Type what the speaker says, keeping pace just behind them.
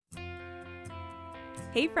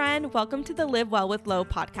Hey friend, welcome to the Live Well with Lo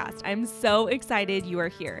podcast. I'm so excited you are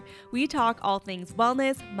here. We talk all things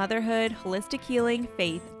wellness, motherhood, holistic healing,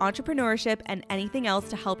 faith, entrepreneurship, and anything else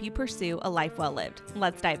to help you pursue a life well lived.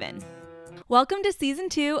 Let's dive in. Welcome to season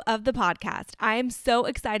 2 of the podcast. I am so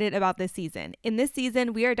excited about this season. In this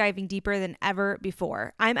season, we are diving deeper than ever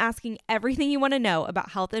before. I'm asking everything you want to know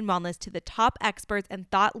about health and wellness to the top experts and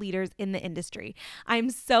thought leaders in the industry. I'm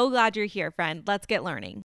so glad you're here, friend. Let's get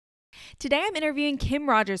learning. Today, I'm interviewing Kim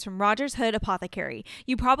Rogers from Rogers Hood Apothecary.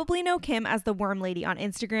 You probably know Kim as the Worm Lady on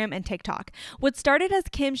Instagram and TikTok. What started as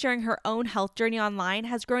Kim sharing her own health journey online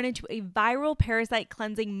has grown into a viral parasite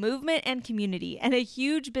cleansing movement and community, and a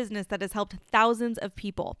huge business that has helped thousands of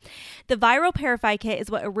people. The viral Parasite Kit is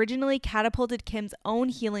what originally catapulted Kim's own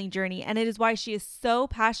healing journey, and it is why she is so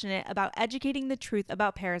passionate about educating the truth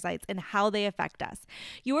about parasites and how they affect us.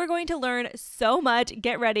 You are going to learn so much.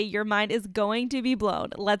 Get ready. Your mind is going to be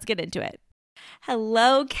blown. Let's get into it.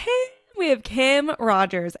 Hello, Kim. We have Kim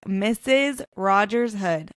Rogers, Mrs. Rogers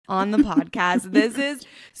Hood on the podcast. This is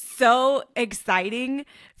so exciting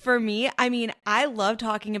for me. I mean, I love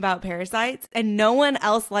talking about parasites, and no one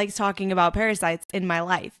else likes talking about parasites in my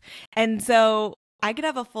life. And so I could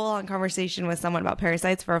have a full-on conversation with someone about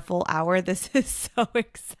parasites for a full hour. This is so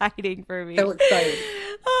exciting for me. So excited.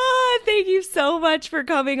 Thank you so much for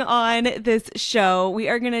coming on this show. We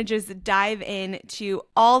are going to just dive into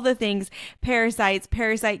all the things parasites,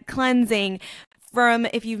 parasite cleansing, from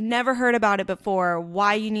if you've never heard about it before,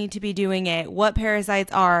 why you need to be doing it, what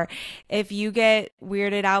parasites are. If you get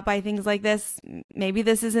weirded out by things like this, maybe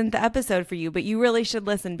this isn't the episode for you, but you really should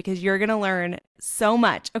listen because you're going to learn so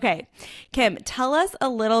much. Okay, Kim, tell us a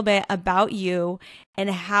little bit about you and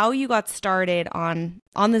how you got started on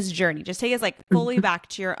this journey. Just take us like fully back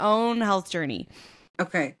to your own health journey.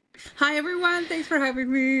 Okay. Hi, everyone. Thanks for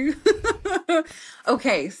having me.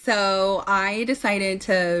 Okay, so I decided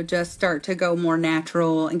to just start to go more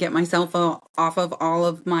natural and get myself off of all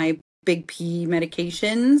of my big P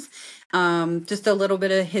medications. Just a little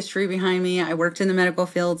bit of history behind me. I worked in the medical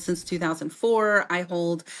field since 2004. I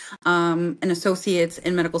hold an associate's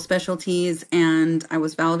in medical specialties, and I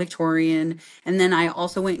was valedictorian. And then I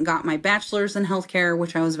also went and got my bachelor's in healthcare,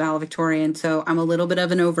 which I was valedictorian. So I'm a little bit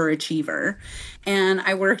of an overachiever. And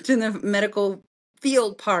I worked in the medical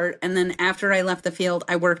field part. And then after I left the field,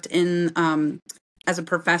 I worked in as a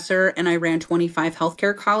professor, and I ran 25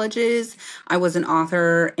 healthcare colleges. I was an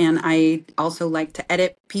author, and I also like to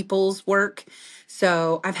edit people's work.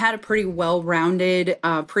 So I've had a pretty well-rounded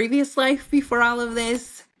previous life before all of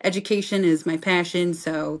this. Education is my passion,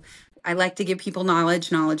 so I like to give people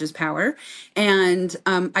knowledge. Knowledge is power. And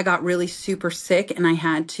I got really super sick, and I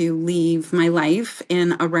had to leave my life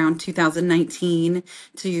in around 2019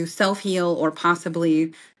 to self-heal or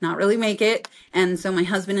possibly not really make it. And so my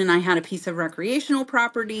husband and I had a piece of recreational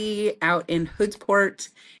property out in Hoodsport,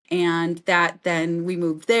 and that then we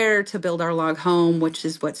moved there to build our log home, which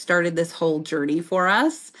is what started this whole journey for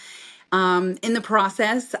us. In the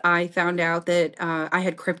process, I found out that I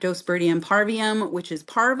had Cryptosporidium parvium, which is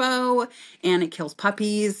parvo, and it kills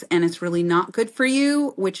puppies, and it's really not good for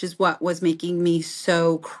you, which is what was making me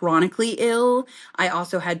so chronically ill. I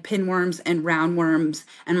also had pinworms and roundworms,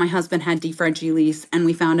 and my husband had defragilis, and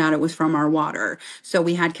we found out it was from our water. So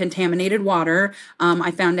we had contaminated water.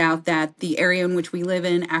 I found out that the area in which we live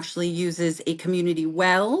in actually uses a community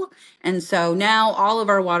well. And so now all of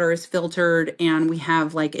our water is filtered, and we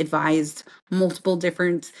have like advised multiple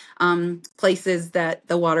different places that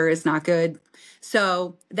the water is not good.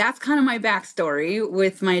 So that's kind of my backstory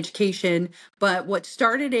with my education. But what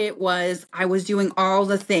started it was I was doing all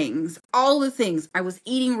the things. I was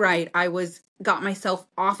eating right. Got myself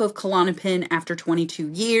off of Klonopin after 22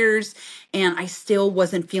 years, and I still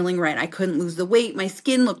wasn't feeling right. I couldn't lose the weight. My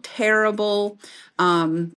skin looked terrible.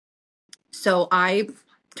 So I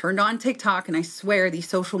turned on TikTok, and I swear these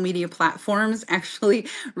social media platforms actually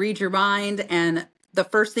read your mind. And the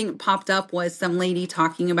first thing that popped up was some lady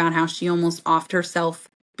talking about how she almost offed herself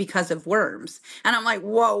because of worms. And I'm like,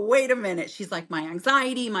 whoa, wait a minute. She's like, my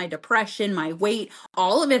anxiety, my depression, my weight,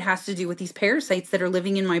 all of it has to do with these parasites that are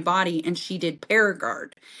living in my body. And she did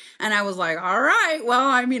Paragard. And I was like, all right, well,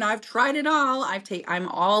 I mean, I've tried it all. I'm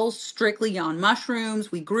all strictly on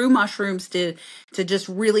mushrooms. We grew mushrooms to just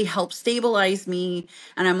really help stabilize me.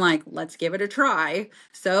 And I'm like, let's give it a try.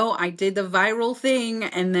 So I did the viral thing,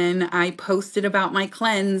 and then I posted about my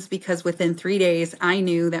cleanse because within 3 days, I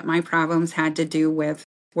knew that my problems had to do with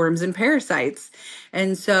worms and parasites.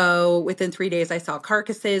 And so within 3 days, I saw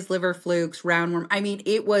carcasses, liver flukes, roundworm. I mean,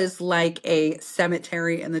 it was like a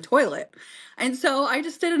cemetery in the toilet. And so I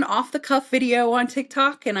just did an off the cuff video on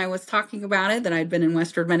TikTok and I was talking about it, that I'd been in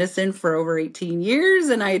Western medicine for over 18 years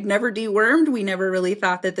and I had never dewormed. We never really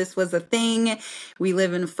thought that this was a thing. We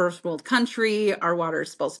live in a first world country. Our water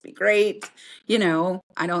is supposed to be great. You know,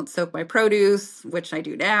 I don't soak my produce, which I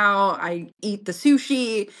do now. I eat the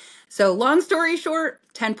sushi. So long story short,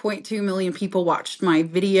 10.2 million people watched my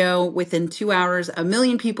video. Within 2 hours, a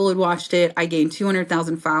million people had watched it. I gained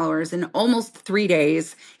 200,000 followers in almost 3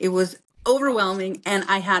 days. It was overwhelming. And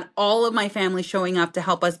I had all of my family showing up to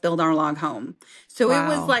help us build our log home. So it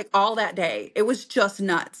was Wow. like all that day. It was just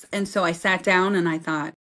nuts. And so I sat down and I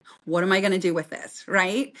thought, what am I going to do with this?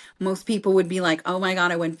 Right? Most people would be like, oh my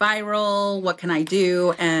God, I went viral. What can I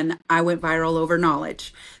do? And I went viral over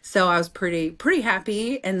knowledge. So I was pretty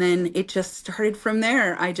happy. And then it just started from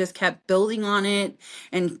there. I just kept building on it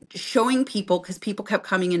and showing people, because people kept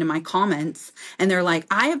coming into my comments and they're like,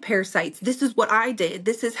 I have parasites. This is what I did.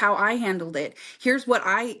 This is how I handled it. Here's what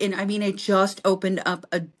and I mean, it just opened up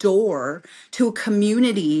a door to a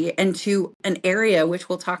community and to an area, which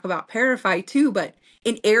we'll talk about Parasite too, but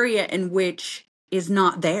an area in which is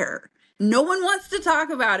not there. No one wants to talk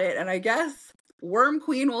about it. And I guess Worm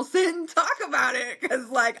Queen will sit and talk about it because,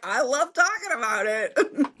 like, I love talking about it.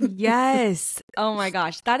 Yes. Oh my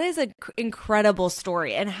gosh. That is an incredible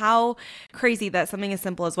story. And how crazy that something as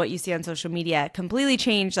simple as what you see on social media completely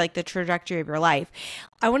changed like the trajectory of your life.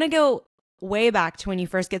 I want to go way back to when you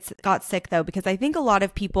first got sick though, because I think a lot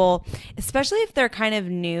of people, especially if they're kind of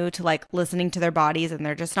new to like listening to their bodies and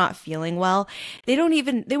they're just not feeling well, they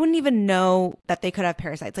wouldn't even know that they could have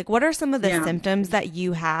parasites. Like, what are some of the Yeah. symptoms that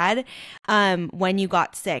you had when you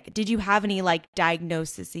got sick? Did you have any like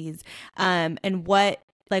diagnoses? And what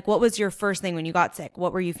was your first thing when you got sick?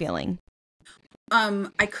 What were you feeling?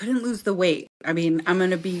 I couldn't lose the weight. I mean, I'm going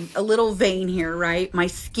to be a little vain here, right? My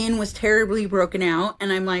skin was terribly broken out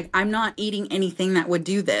and I'm like, I'm not eating anything that would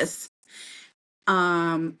do this.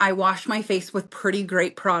 I wash my face with pretty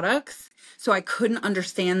great products. So I couldn't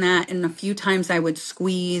understand that. And a few times I would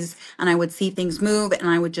squeeze and I would see things move and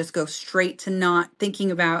I would just go straight to not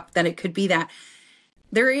thinking about that it could be that.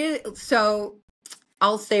 So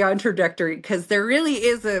I'll stay on trajectory because there really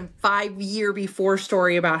is a 5 year before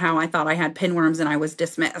story about how I thought I had pinworms and I was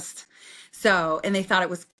dismissed. So, and they thought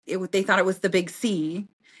they thought it was the big C,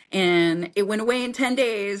 and it went away in 10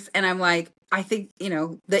 days. And I'm like, I think,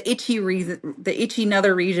 the itchy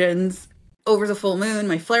nether regions over the full moon,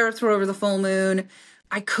 my flare-ups were over the full moon.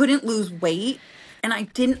 I couldn't lose weight. And I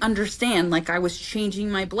didn't understand, like I was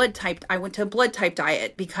changing my blood type. I went to a blood type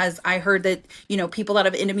diet because I heard that, people that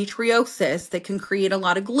have endometriosis that can create a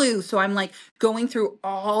lot of glue. So I'm like going through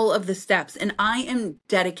all of the steps and I am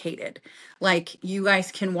dedicated. Like, you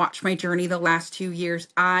guys can watch my journey the last 2 years.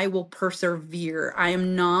 I will persevere. I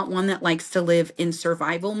am not one that likes to live in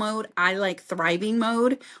survival mode. I like thriving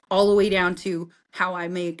mode, all the way down to how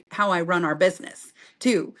I run our business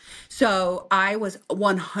too. So I was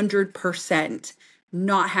 100%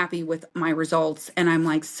 not happy with my results. And I'm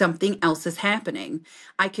like, something else is happening.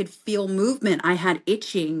 I could feel movement. I had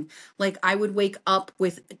itching. Like, I would wake up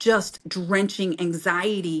with just drenching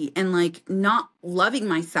anxiety and like not loving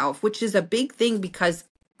myself, which is a big thing because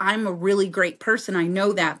I'm a really great person. I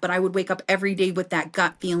know that, but I would wake up every day with that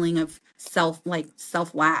gut feeling of self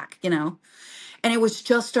lack, and it was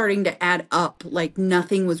just starting to add up. Like,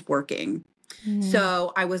 nothing was working. Mm.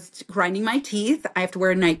 So I was grinding my teeth. I have to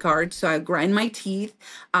wear a night guard. So I grind my teeth.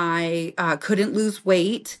 I couldn't lose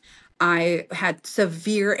weight. I had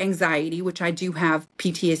severe anxiety, which I do have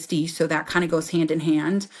PTSD. So that kind of goes hand in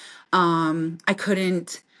hand. I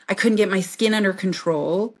couldn't get my skin under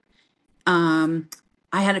control. Um,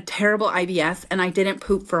 I had a terrible IBS and I didn't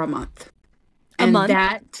poop for a month. A And month?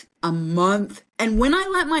 that a month. And when I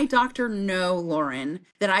let my doctor know, Lauren,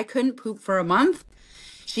 that I couldn't poop for a month,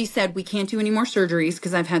 she said, we can't do any more surgeries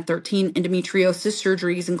because I've had 13 endometriosis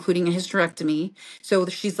surgeries, including a hysterectomy. So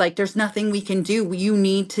she's like, there's nothing we can do. You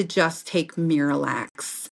need to just take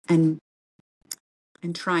Miralax and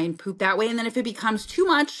try and poop that way. And then if it becomes too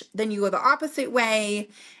much, then you go the opposite way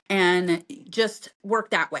and just work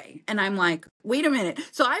that way. And I'm like, wait a minute.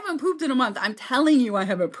 So I haven't pooped in a month. I'm telling you, I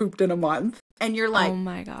haven't pooped in a month. And you're Oh like,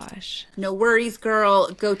 my gosh. no worries, girl.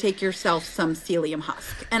 Go take yourself some psyllium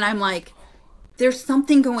husk. And I'm like, there's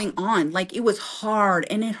something going on. Like, it was hard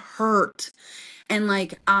and it hurt. And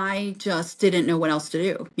like, I just didn't know what else to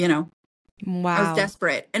do. I was Wow.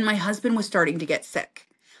 desperate. And my husband was starting to get sick.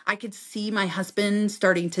 I could see my husband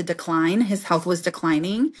starting to decline. His health was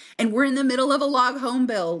declining. And we're in the middle of a log home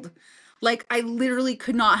build. Like, I literally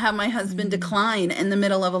could not have my husband Mm. decline in the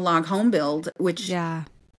middle of a log home build, which Yeah.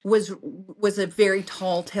 was a very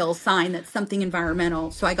tall tale sign that something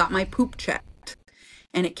environmental. So I got my poop checked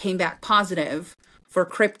and it came back positive for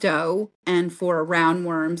crypto and for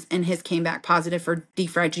roundworms, and his came back positive for D.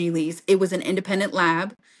 fragilis. It was an independent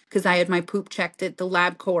lab because I had my poop checked at the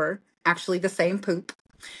lab core, actually the same poop,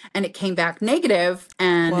 and it came back negative,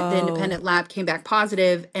 and the Whoa. independent lab came back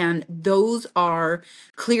positive, and those are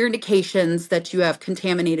clear indications that you have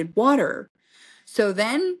contaminated water. So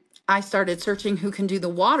then I started searching who can do the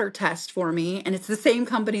water test for me, and it's the same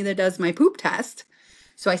company that does my poop test.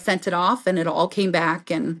 So I sent it off and it all came back,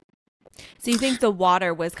 and So you think the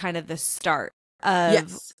water was kind of the start of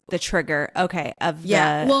yes. the trigger, okay, of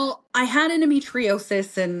Yeah. the Well, I had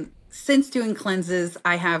endometriosis, and since doing cleanses,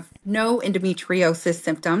 I have no endometriosis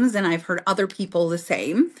symptoms, and I've heard other people the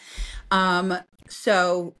same. Um,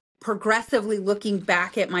 so progressively looking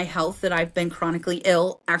back at my health, that I've been chronically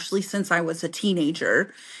ill actually since I was a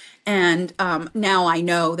teenager. And now I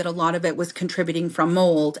know that a lot of it was contributing from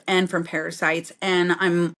mold and from parasites, and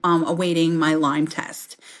I'm awaiting my Lyme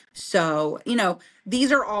test. So,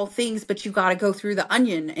 these are all things, but you got to go through the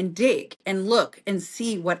onion and dig and look and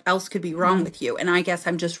see what else could be wrong Mm, with you. And I guess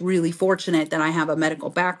I'm just really fortunate that I have a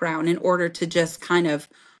medical background in order to just kind of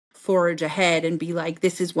forage ahead and be like,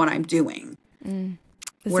 this is what I'm doing. mm.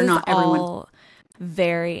 This We're is not everyone. all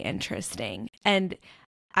very interesting. And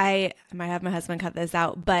I might have my husband cut this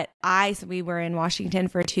out, but so we were in Washington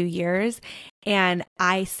for 2 years, and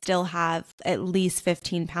I still have at least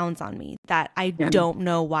 15 pounds on me that I Yeah. don't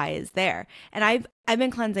know why is there. And I've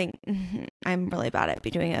been cleansing. I'm really bad at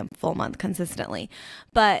doing a full month consistently,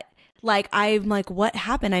 but like, I'm like, what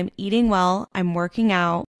happened? I'm eating well. I'm working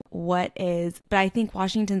out. But I think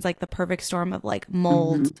Washington's like the perfect storm of like hmm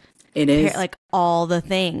mold, It is. like all the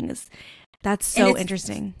things. That's And so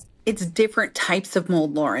interesting. it's different types of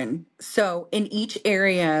mold, Lauren. So in each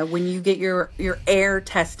area, when you get your air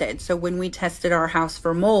tested, so when we tested our house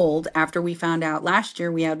for mold, after we found out last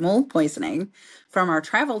year we had mold poisoning from our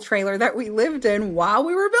travel trailer that we lived in while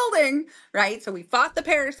we were building, right? So we fought the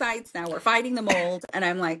parasites, now we're fighting the mold, and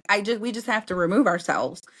I'm like, we just have to remove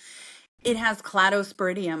ourselves. It has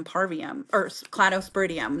cladosporidium parvium, or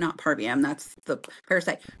cladosporidium, not parvium, that's the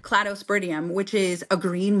parasite. Cladosporidium, which is a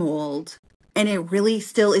green mold, and it really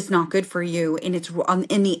still is not good for you, and it's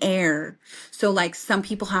in the air. So like some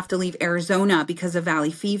people have to leave Arizona because of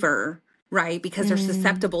valley fever, right? Because they're Mm,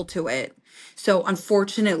 susceptible to it. So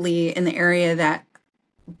unfortunately, in the area that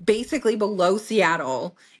basically below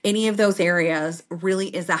Seattle, any of those areas really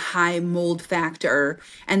is a high mold factor.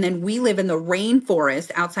 And then we live in the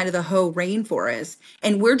rainforest, outside of the Hoh rainforest,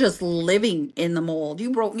 and we're just living in the mold.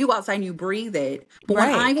 You go outside and you breathe it. But when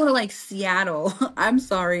right. I go to like Seattle, I'm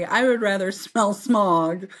sorry, I would rather smell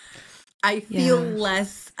smog. I feel Yeah.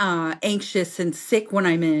 less anxious and sick when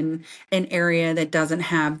I'm in an area that doesn't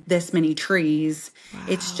have this many trees. Wow.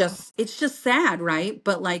 It's just sad, right?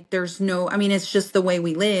 But like there's no, I mean, it's just the way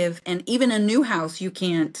we live. And even a new house, you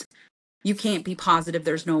can't be positive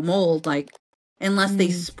there's no mold, like unless they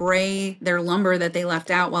Mm, spray their lumber that they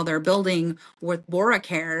left out while they're building with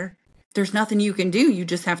Boracare. There's nothing you can do. You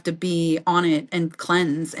just have to be on it and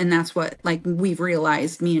cleanse. And that's what like we've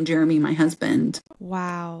realized, me and Jeremy, my husband.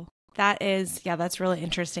 wow. Yeah, that's really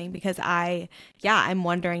interesting because I'm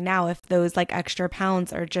wondering now if those like extra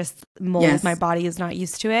pounds are just mold. My Yes. body is not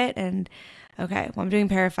used to it. And okay, well, I'm doing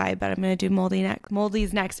Parafide, but I'm going to do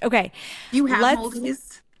moldies next. Okay. Do you have Let's,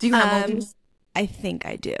 moldies? Do you have um, moldies? I think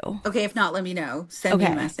I do. Okay, if not, let me know. Send me a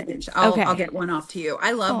Okay. message. I'll Okay. get one off to you.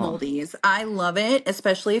 I love Oh, moldies. I love it,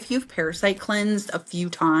 especially if you've parasite cleansed a few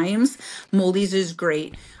times. Moldies is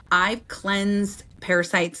great. I've cleansed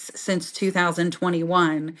parasites since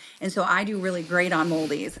 2021, and so I do really great on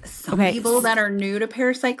moldies. Some okay. people that are new to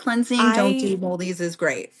parasite cleansing don't do I moldies is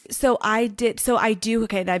great. So I do,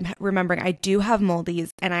 okay, I'm remembering, I do have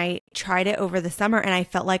moldies and I tried it over the summer and I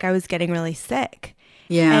felt like I was getting really sick.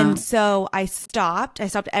 Yeah. And so I stopped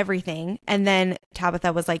everything. And then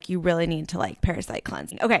Tabitha was like, you really need to like parasite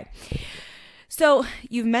cleansing. Okay. So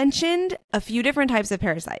you've mentioned a few different types of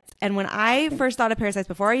parasites. And when I first thought of parasites,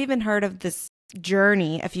 before I even heard of this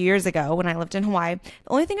journey a few years ago when I lived in Hawaii, the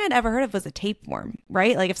only thing I'd ever heard of was a tapeworm,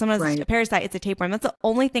 right? Like if someone has a Right. parasite, it's a tapeworm. That's the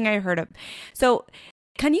only thing I heard of. So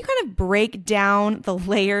can you kind of break down the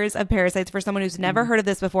layers of parasites for someone who's never heard of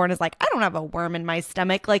this before and is like, I don't have a worm in my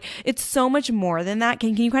stomach? Like it's so much more than that.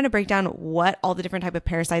 Can you kind of break down what all the different type of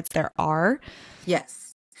parasites there are?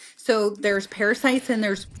 Yes. So there's parasites and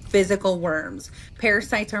there's physical worms.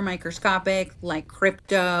 Parasites are microscopic, like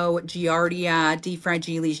crypto, giardia, D.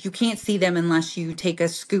 fragilis. You can't see them unless you take a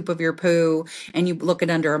scoop of your poo and you look it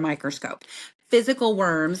under a microscope. Physical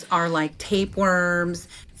worms are like tapeworms,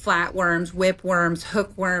 flatworms, whipworms,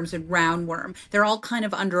 hookworms, and roundworm. They're all kind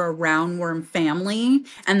of under a roundworm family.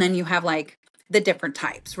 And then you have like the different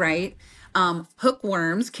types, right?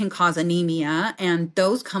 Hookworms can cause anemia, and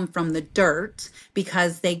those come from the dirt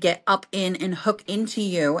because they get up in and hook into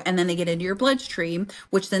you, and then they get into your bloodstream,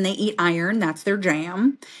 which then they eat iron. That's their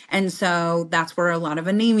jam. And so that's where a lot of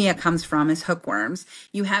anemia comes from, is hookworms.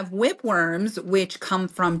 You have whipworms, which come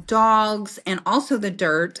from dogs and also the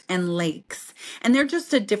dirt and lakes. And they're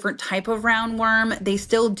just a different type of roundworm. They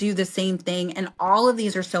still do the same thing. And all of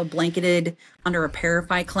these are still blanketed under a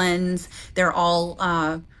Parasite cleanse. They're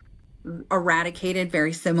all eradicated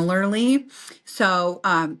very similarly. So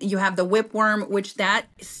you have the whipworm, which that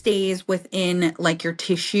stays within like your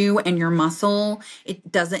tissue and your muscle.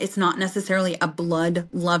 It's not necessarily a blood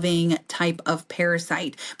loving type of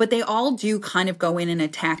parasite, but they all do kind of go in and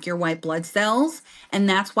attack your white blood cells. And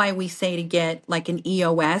that's why we say to get like an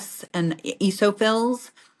EOS and eosinophils.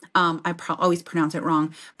 Always pronounce it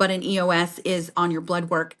wrong, but an EOS is on your blood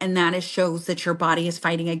work, and that shows that your body is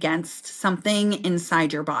fighting against something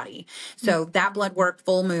inside your body. So that blood work,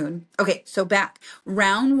 full moon. Okay, so back.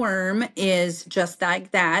 Roundworm is just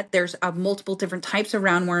like that. There's multiple different types of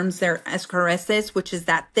roundworms. There Ascaris, which is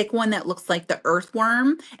that thick one that looks like the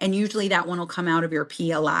earthworm, and usually that one will come out of your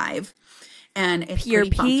pee alive, and it's Your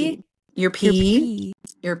pretty funky. pee? Your pee.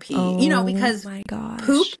 Your pee. Oh, because my gosh.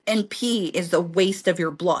 poop and pee is the waste of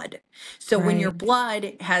your blood. So when your Right.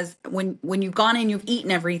 blood has, when you've gone in, you've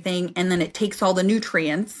eaten everything, and then it takes all the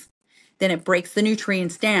nutrients, then it breaks the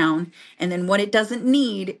nutrients down. And then what it doesn't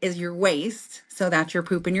need is your waste. So that's your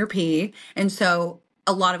poop and your pee. And so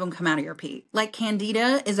a lot of them come out of your pee. Like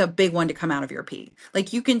candida is a big one to come out of your pee.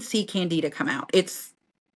 Like you can see candida come out. It's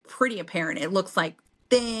pretty apparent. It looks like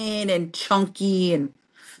thin and chunky and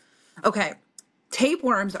okay.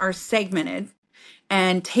 Tapeworms are segmented,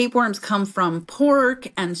 and tapeworms come from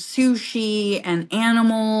pork and sushi and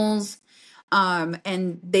animals.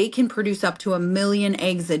 And they can produce up to 1 million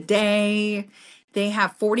eggs a day. They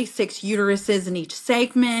have 46 uteruses in each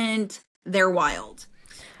segment. They're wild.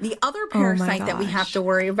 The other Oh my parasite that we have gosh. to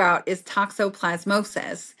worry about is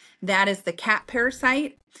toxoplasmosis. That is the cat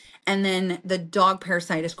parasite. And then the dog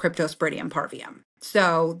parasite is Cryptosporidium parvium.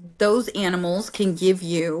 So those animals can give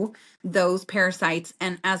you those parasites.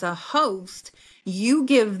 And as a host, you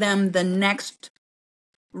give them the next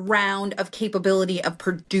round of capability of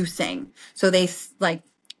producing. So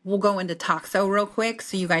we'll go into toxo real quick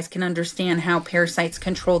so you guys can understand how parasites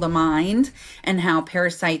control the mind and how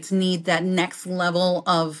parasites need that next level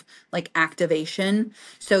of like activation.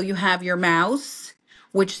 So you have your mouse,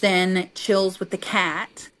 which then chills with the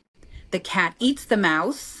cat. The cat eats the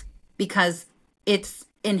mouse because it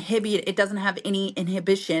doesn't have any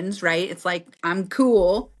inhibitions, right? It's like, I'm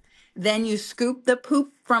cool. Then you scoop the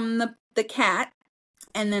poop from the cat,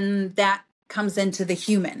 and then that comes into the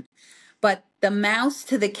human. But the mouse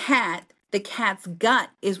to the cat's gut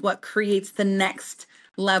is what creates the next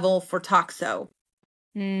level for toxoplasmosis.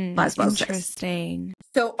 Interesting.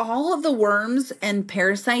 So all of the worms and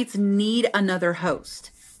parasites need another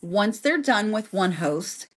host. Once they're done with one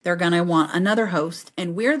host, they're going to want another host,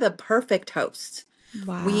 and we're the perfect host.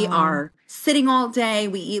 Wow. We are sitting all day.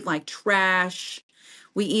 We eat like trash.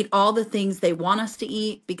 We eat all the things they want us to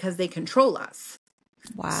eat because they control us.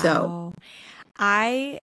 Wow. So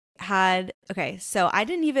so I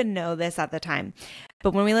didn't even know this at the time,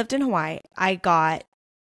 but when we lived in Hawaii,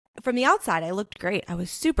 from the outside, I looked great. I was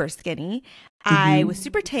super skinny. I was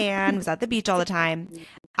super tan, was at the beach all the time.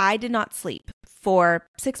 I did not sleep for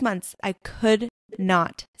 6 months. I could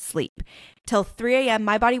not sleep till 3 a.m.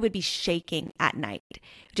 My body would be shaking at night,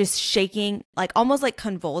 just shaking, like almost like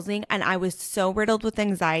convulsing. And I was so riddled with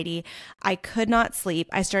anxiety. I could not sleep.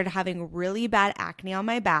 I started having really bad acne on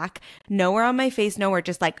my back, nowhere on my face, nowhere,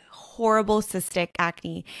 just like horrible cystic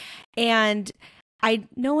acne. And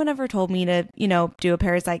no one ever told me to, do a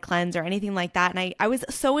parasite cleanse or anything like that. And I was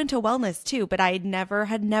so into wellness too, but I had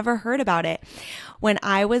never heard about it. When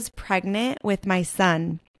I was pregnant with my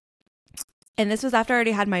son, and this was after I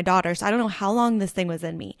already had my daughter, so I don't know how long this thing was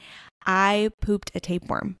in me, I pooped a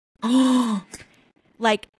tapeworm.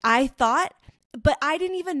 Like I thought, but I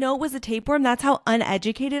didn't even know it was a tapeworm. That's how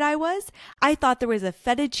uneducated I was. I thought there was a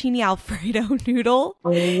fettuccine Alfredo noodle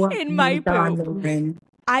in my God, poop. Lauren.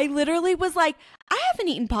 I literally was like, I haven't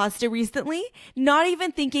eaten pasta recently, not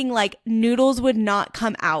even thinking like noodles would not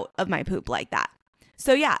come out of my poop like that.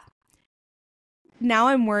 So yeah, now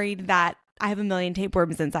I'm worried that I have 1 million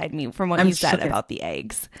tapeworms inside me from what you said about the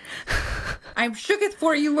eggs. I'm shook it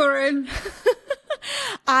for you, Lauren.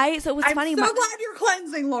 So what's I'm funny, so glad you're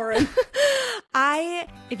cleansing, Lauren.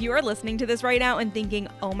 if you are listening to this right now and thinking,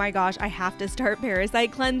 oh my gosh, I have to start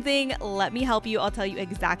Parasite cleansing, let me help you. I'll tell you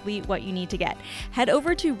exactly what you need to get. Head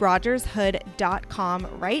over to rogershood.com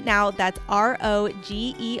right now. That's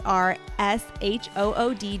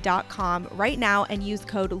ROGERSHOOD.com right now and use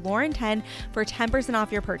code Lauren10 for 10% off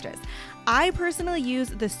your purchase. I personally use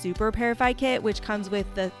the Super Purify Kit, which comes with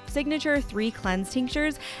the Signature 3 Cleanse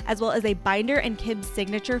Tinctures, as well as a binder and Kib's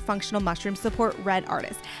Signature Functional Mushroom Support Red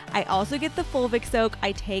Artist. I also get the Fulvic Soak.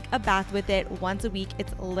 I take a bath with it once a week.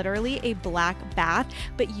 It's literally a black bath,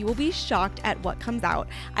 but you will be shocked at what comes out.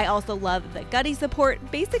 I also love the Gutty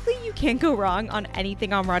Support. Basically, you can't go wrong on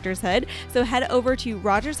anything on Rogers Hood. So head over to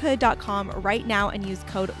rogershood.com right now and use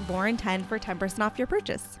code Lauren10 for 10% off your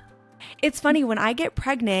purchase. It's funny, when I get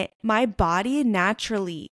pregnant, my body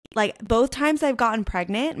naturally, like both times I've gotten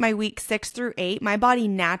pregnant, my week 6 through 8, my body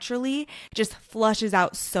naturally just flushes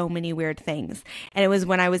out so many weird things. And it was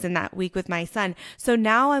when I was in that week with my son. So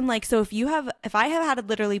now I'm like, so if I have had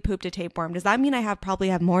literally pooped a tapeworm, does that mean I probably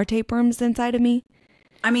have more tapeworms inside of me?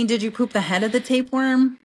 I mean, did you poop the head of the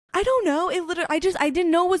tapeworm? I don't know. I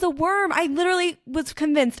didn't know it was a worm. I literally was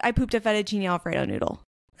convinced I pooped a fettuccine Alfredo noodle.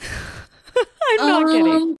 I'm not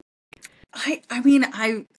kidding. I mean,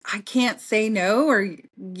 I can't say no or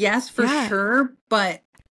yes for sure, but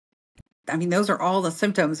I mean, those are all the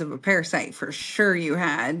symptoms of a parasite for sure you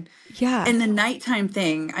had. Yeah. And the nighttime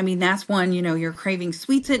thing, I mean, that's one, you're craving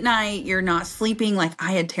sweets at night, you're not sleeping. Like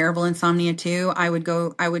I had terrible insomnia too. I would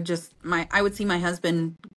see my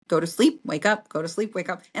husband go to sleep, wake up, go to sleep, wake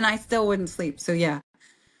up, and I still wouldn't sleep. So yeah.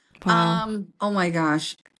 Wow. Oh my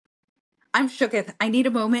gosh. I'm shooketh. I need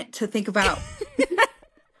a moment to think about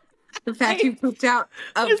the fact you pooped out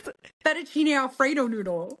a fettuccine Alfredo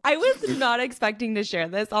noodle. I was not expecting to share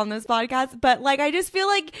this on this podcast, but like I just feel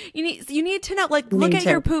like you need to know, like, look at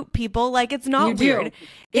your poop, people. Like, it's not weird.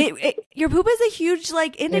 Your poop is a huge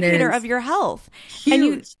like indicator of your health.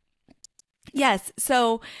 Huge. Yes.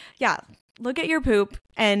 So yeah, look at your poop,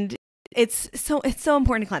 and it's so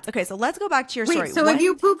important to cleanse. Okay, so let's go back to your story. So have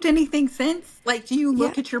you pooped anything since? Like, do you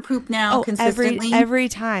look at your poop now consistently? Every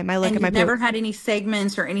time I look at my poop. Never had any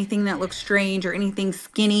segments or anything that looked strange or anything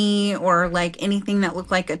skinny or like anything that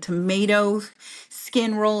looked like a tomato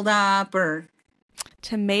skin rolled up or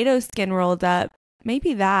tomato skin rolled up.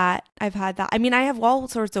 Maybe that. I've had that. I mean, I have all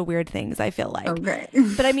sorts of weird things, I feel like. Okay.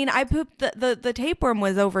 But I mean, I pooped, the tapeworm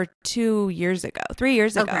was over 3 years ago.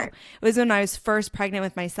 Okay. It was when I was first pregnant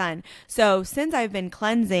with my son. So since I've been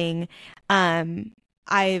cleansing, I've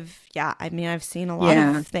seen a lot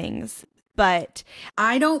of things. But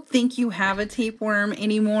I don't think you have a tapeworm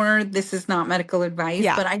anymore. This is not medical advice,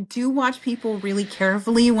 but I do watch people really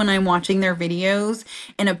carefully when I'm watching their videos.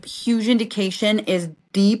 And a huge indication is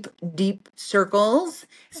deep circles.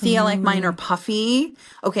 See how like mine are puffy?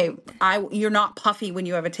 Okay, you're not puffy when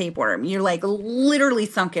you have a tapeworm. You're like literally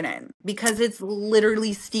sunken in because it's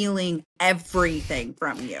literally stealing everything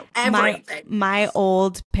from you. Everything. My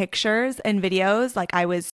old pictures and videos, like I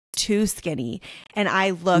was too skinny and I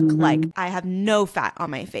look like I have no fat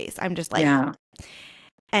on my face. I'm just like,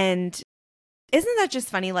 and isn't that just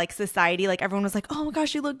funny? Like society, like everyone was like, oh my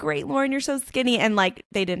gosh, you look great, Lauren, you're so skinny. And like,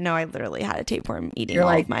 they didn't know I literally had a tapeworm eating all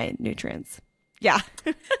of my nutrients. Yeah.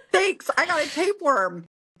 Thanks. I got a tapeworm.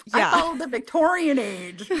 I followed the Victorian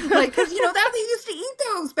age. Like, cause that they used to eat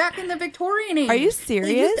those back in the Victorian age. Are you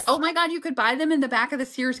serious? Oh my God. You could buy them in the back of the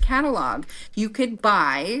Sears catalog. You could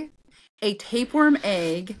buy a tapeworm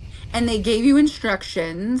egg and they gave you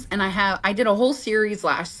instructions, and I did a whole series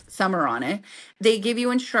last summer on it. They give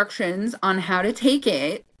you instructions on how to take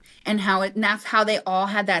it and that's how they all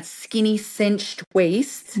had that skinny cinched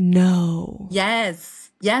waist. No.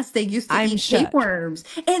 Yes, they used to eat tapeworms,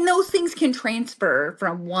 and those things can transfer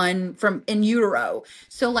from in utero.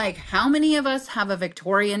 So like, how many of us have a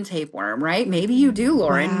Victorian tapeworm, right? Maybe you do,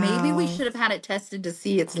 Lauren. Wow. Maybe we should have had it tested to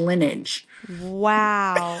see its lineage.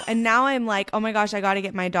 Wow. And now I'm like, oh my gosh, I got to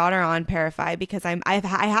get my daughter on Parify because I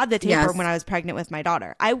had the tapeworm when I was pregnant with my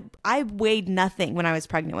daughter. I weighed nothing when I was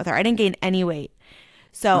pregnant with her. I didn't gain any weight.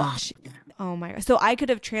 So, oh my God. So I could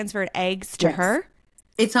have transferred eggs to her.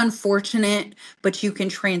 It's unfortunate, but you can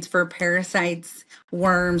transfer parasites,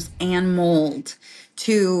 worms, and mold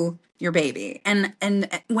to your baby. And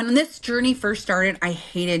when this journey first started, I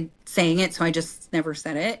hated saying it, so I just never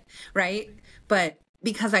said it, right? But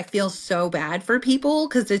because I feel so bad for people,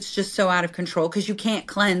 because it's just so out of control, because you can't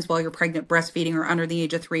cleanse while you're pregnant, breastfeeding, or under the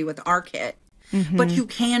age of 3 with our kit. But you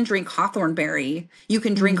can drink hawthornberry. You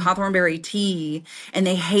can drink hawthornberry tea, and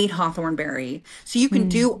they hate hawthornberry. So you can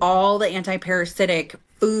do all the anti-parasitic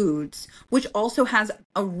foods, which also has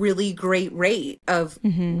a really great rate of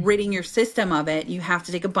Mm-hmm. ridding your system of it. You have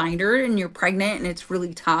to take a binder and you're pregnant and it's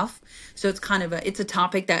really tough. So it's kind of it's a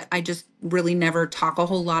topic that I just really never talk a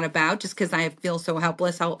whole lot about just because I feel so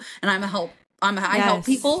helpless. And I help Yes.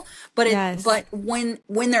 people, but Yes. when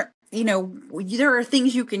they're, there are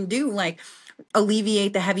things you can do like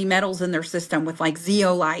alleviate the heavy metals in their system with like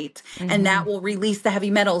zeolite, and Mm-hmm. that will release the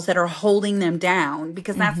heavy metals that are holding them down,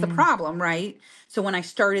 because that's the Mm-hmm. problem, right? So when I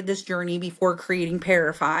started this journey before creating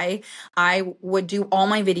Parify, I would do all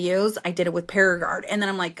my videos. I did it with Paragard, and then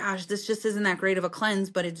I'm like, gosh, this just isn't that great of a cleanse,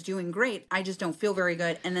 but it's doing great. I just don't feel very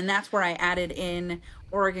good. And then that's where I added in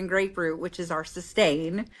Oregon grapefruit, which is our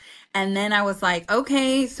sustain. And then I was like,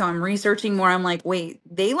 okay, so I'm researching more. I'm like, wait,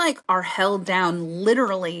 they like are held down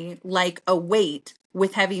literally like a weight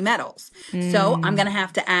with heavy metals. So I'm Mm. going to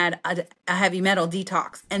have to add a heavy metal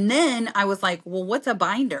detox. And then I was like, well, what's a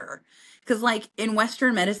binder? Because like in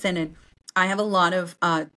Western medicine, and I have a lot of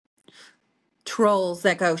trolls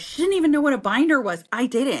that go, she didn't even know what a binder was. I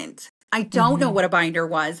didn't. I don't know Mm-hmm. what a binder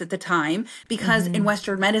was at the time, because in Mm-hmm.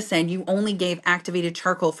 Western medicine, you only gave activated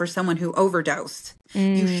charcoal for someone who overdosed.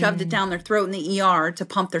 You shoved it Mm. down their throat in the ER to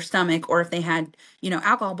pump their stomach, or if they had,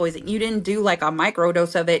 alcohol poisoning. You didn't do like a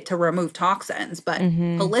microdose of it to remove toxins, but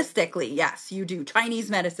Mm-hmm. holistically, yes, you do. Chinese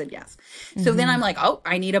medicine, yes. So then Mm-hmm. I'm like, oh,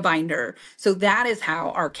 I need a binder. So that is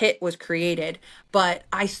how our kit was created. But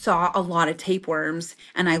I saw a lot of tapeworms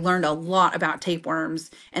and I learned a lot about tapeworms.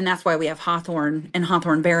 And that's why we have hawthorn and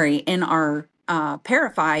hawthorn berry in our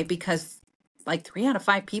Parify, because like 3 out of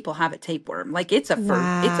 5 people have a tapeworm. Like it's a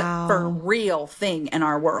for Wow. real thing in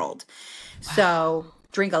our world. So Wow.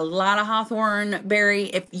 drink a lot of hawthorn berry.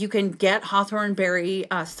 If you can get hawthorn berry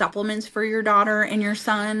supplements for your daughter and your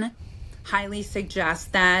son, highly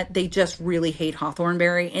suggest that. They just really hate hawthorn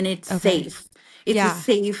berry, and it's Okay. safe. It's a Yeah.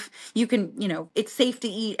 safe, you can, it's safe to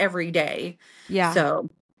eat every day. Yeah. So,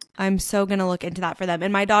 I'm so gonna look into that for them.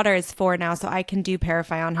 And my daughter is 4 now, so I can do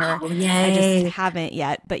Parify on her. oh, I just yay. haven't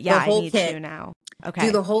yet. But yeah, The I whole need to kit. now. Do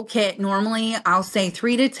Okay. the whole kit. Normally, I'll say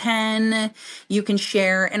 3 to 10 you can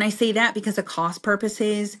share. And I say that because of cost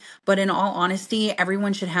purposes. But in all honesty,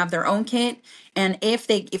 everyone should have their own kit. And if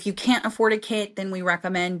you can't afford a kit, then we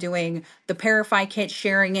recommend doing the Parify kit,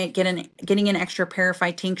 sharing it, getting an extra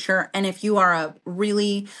Parify tincture. And if you are a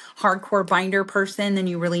really hardcore binder person, then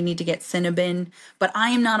you really need to get Cinnabon. But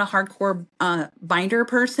I am not a hardcore binder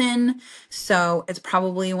person, so it's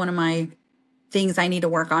probably one of my things I need to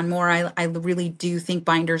work on more. I really do think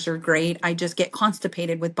binders are great. I just get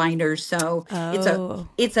constipated with binders. So Oh.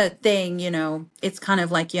 it's a thing, it's kind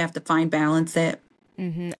of like you have to find balance it.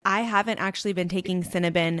 I haven't actually been taking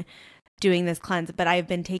Cinnabon doing this cleanse, but I've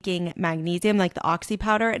been taking magnesium, like the oxy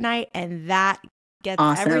powder at night, and that gets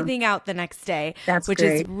Awesome. everything out the next day, That's which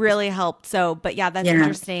has great. really helped. So, but yeah, that's Yeah.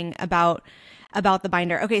 interesting about the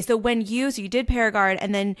binder. Okay, so so you did Paragard,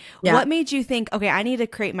 and then Yeah. what made you think, okay, I need to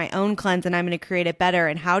create my own cleanse and I'm going to create it better?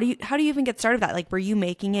 And how do you even get started with that? Like, were you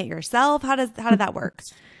making it yourself? How did that work?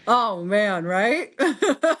 Oh man, right?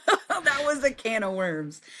 That was a can of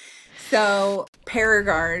worms. So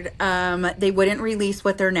Paragard, they wouldn't release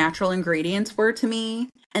what their natural ingredients were to me,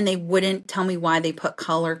 and they wouldn't tell me why they put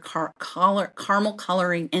caramel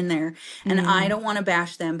coloring in there. And I Mm, don't want to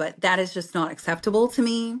bash them, but that is just not acceptable to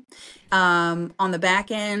me. On the back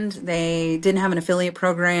end, they didn't have an affiliate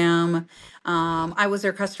program. I was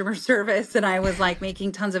their customer service, and I was like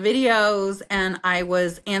making tons of videos, and I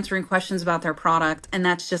was answering questions about their product, and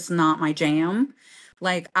that's just not my jam.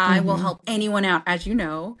 Like, I will mm-hmm. help anyone out. As you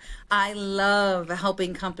know, I love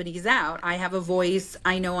helping companies out. I have a voice.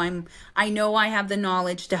 I know I have the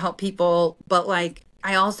knowledge to help people, but like,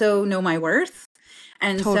 I also know my worth.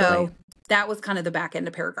 And Totally. so that was kind of the back end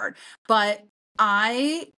of Paragard. But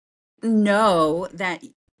I know that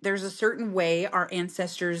there's a certain way our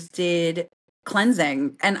ancestors did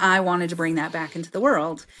cleansing, and I wanted to bring that back into the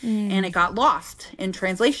world. And it Mm, got lost in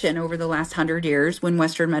translation over the last 100 years when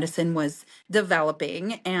Western medicine was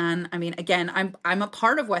developing. And I mean, again, I'm a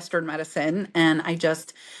part of Western medicine, and I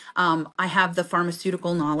have the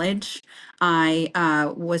pharmaceutical knowledge. I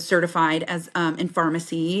was certified as in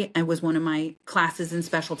pharmacy. It was one of my classes in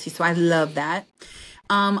specialty, so I love that.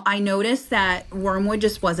 I noticed that wormwood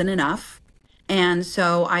just wasn't enough. And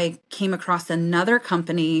so I came across another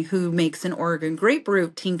company who makes an Oregon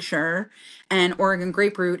grapefruit tincture. And Oregon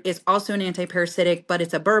grapefruit is also an antiparasitic, but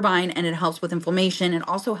it's a berbein and it helps with inflammation. It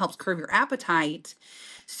also helps curb your appetite.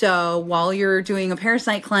 So while you're doing a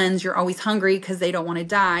parasite cleanse, you're always hungry because they don't want to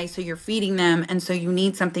die. So you're feeding them. And so you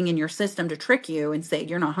need something in your system to trick you and say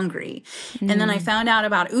you're not hungry. And then I mm, found out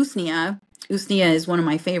about usnea. Usnea is one of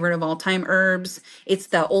my favorite of all time herbs. It's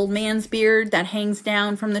the old man's beard that hangs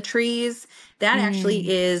down from the trees. That actually Mm.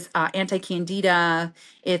 is anti-candida.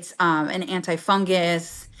 It's an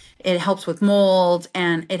anti-fungus. It helps with mold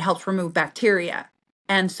and it helps remove bacteria.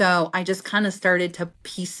 And so I just kind of started to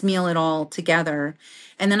piecemeal it all together.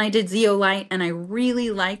 And then I did zeolite and I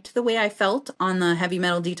really liked the way I felt on the heavy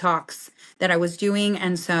metal detox that I was doing.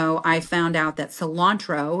 And so I found out that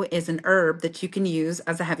cilantro is an herb that you can use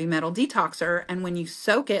as a heavy metal detoxer. And when you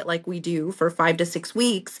soak it like we do for 5 to 6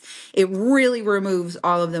 weeks, it really removes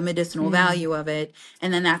all of the medicinal Mm. value of it.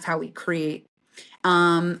 And then that's how we create.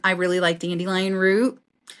 I really like dandelion root.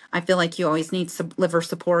 I feel like you always need liver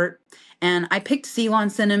support. And I picked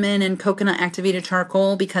Ceylon cinnamon and coconut activated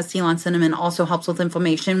charcoal because Ceylon cinnamon also helps with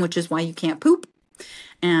inflammation, which is why you can't poop.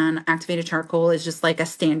 And activated charcoal is just like a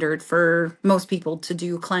standard for most people to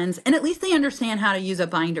do cleanse. And at least they understand how to use a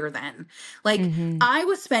binder then. Like Mm-hmm. I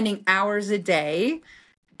was spending hours a day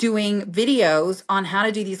doing videos on how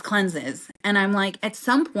to do these cleanses. And I'm like, at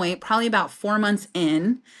some point, probably about 4 months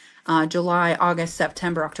in, July, August,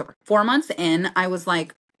 September, October, 4 months in, I was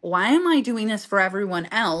like, why am I doing this for everyone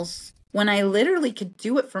else when I literally could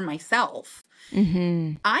do it for myself?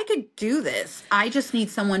 Mm-hmm. I could do this. I just need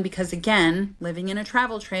someone because, again, living in a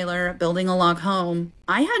travel trailer, building a log home,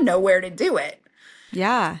 I had nowhere to do it.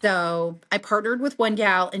 Yeah. So I partnered with one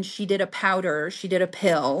gal and she did a powder, she did a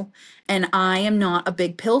pill. And I am not a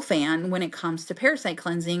big pill fan when it comes to parasite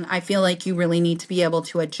cleansing. I feel like you really need to be able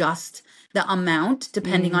to adjust the amount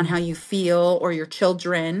depending on Mm. how you feel or your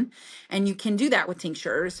children. And you can do that with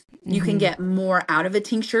tinctures. You can Mm-hmm. get more out of a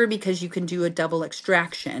tincture because you can do a double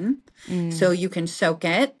extraction. Mm. So you can soak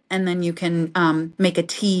it and then you can make a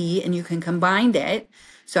tea and you can combine it.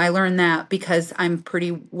 So I learned that because I'm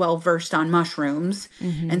pretty well versed on mushrooms.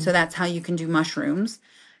 And Mm-hmm. so that's how you can do mushrooms.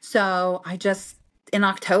 So in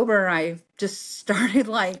October, I just started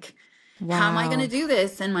like, how am I going to Wow. do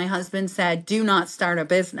this? And my husband said, do not start a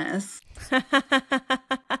business. And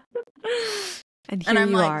And here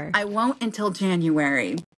I'm you like, are. I won't until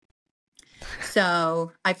January.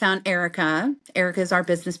 So I found Erica. Erica is our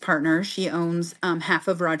business partner. She owns half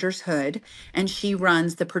of Rogers Hood and she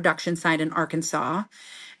runs the production side in Arkansas.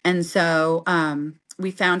 And so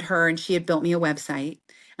we found her and she had built me a website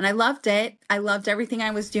and I loved it. I loved everything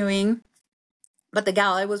I was doing. But the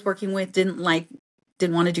gal I was working with didn't want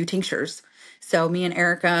to do tinctures. So me and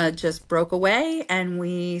Erica just broke away and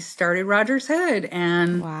we started Rogers Hood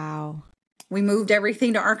and Wow. we moved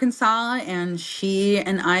everything to Arkansas and she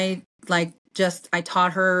and I I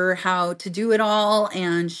taught her how to do it all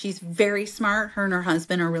and she's very smart. Her and her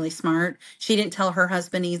husband are really smart. She didn't tell her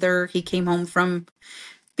husband either. He came home from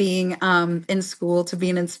being in school to be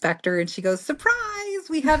an inspector and she goes, surprise,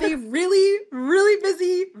 we have a really, really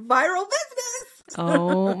busy viral business.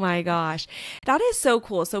 Oh my gosh. That is so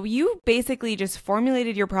cool. So you basically just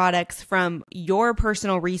formulated your products from your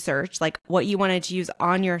personal research, like what you wanted to use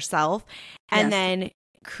on yourself, and Yes. then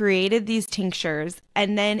created these tinctures.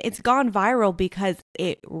 And then it's gone viral because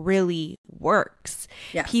it really works.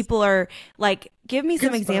 Yes. People are like, give me some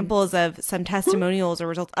Goosebumps. examples of some testimonials or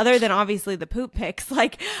results other than obviously the poop pics.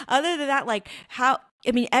 Like, other than that, like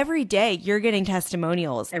every day you're getting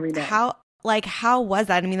testimonials. Every day. How was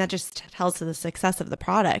that? I mean, that just tells to the success of the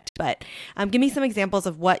product, but give me some examples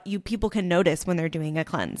of what people can notice when they're doing a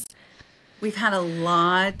cleanse. We've had a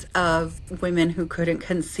lot of women who couldn't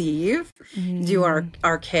conceive do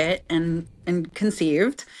our kit and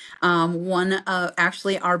conceived.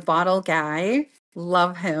 Actually our bottle guy,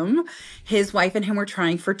 love him. His wife and him were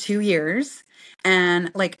trying for 2 years and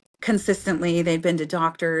like consistently they'd been to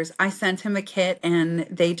doctors. I sent him a kit and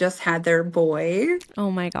they just had their boy. Oh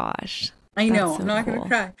my gosh. I know, That's so I'm not cool. gonna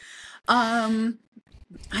cry.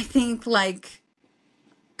 I think like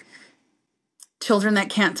children that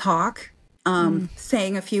can't talk,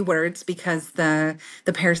 saying a few words because the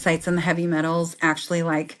parasites and the heavy metals actually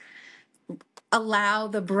like allow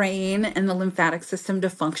the brain and the lymphatic system to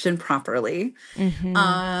function properly.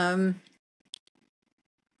 Mm-hmm.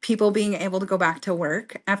 People being able to go back to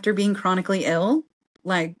work after being chronically ill.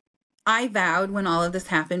 Like I vowed when all of this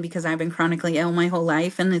happened, because I've been chronically ill my whole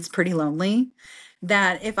life and it's pretty lonely,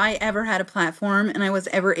 that if I ever had a platform and I was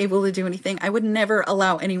ever able to do anything, I would never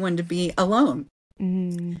allow anyone to be alone.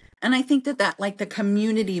 Mm-hmm. And I think that like the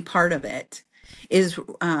community part of it is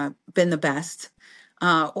been the best.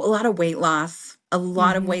 A lot of weight loss, a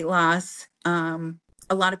lot of weight loss, a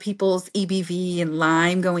lot of people's EBV and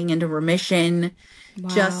Lyme going into remission. Wow.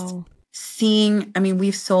 Just seeing, I mean,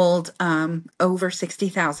 we've sold over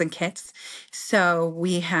 60,000 kits. So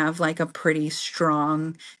we have like a pretty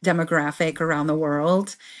strong demographic around the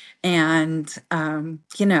world. and,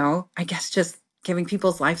 I guess just giving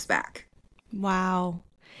people's lives back. Wow.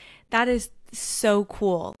 That is so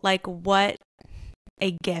cool. Like, what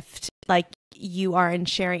a gift, like, you are in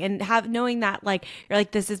sharing and have knowing that, like, you're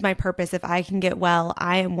like, this is my purpose. If I can get well,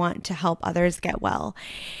 I want to help others get well.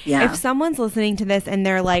 If Yeah. someone's listening to this and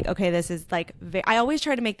they're like, okay, this is like, I always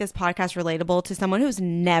try to make this podcast relatable to someone who's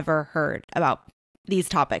never heard about these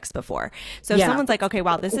topics before. So if Yeah. someone's like, okay,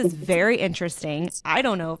 wow, this is very interesting. I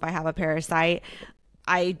don't know if I have a parasite.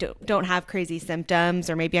 I don't have crazy symptoms,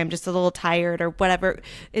 or maybe I'm just a little tired or whatever.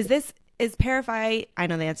 Is Parafy, I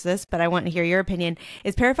know the answer to this, but I want to hear your opinion.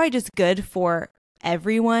 Is Parafy just good for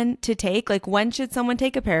everyone to take? Like, when should someone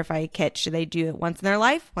take a Parafy kit? Should they do it once in their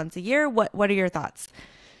life, once a year? What are your thoughts?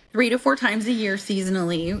 3 to 4 times a year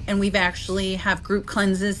seasonally. And we've actually have group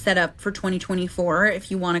cleanses set up for 2024.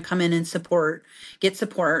 If you want to come in and get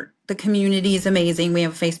support. The community is amazing. We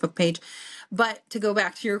have a Facebook page. But to go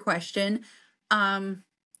back to your question, um,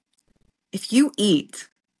 if you eat,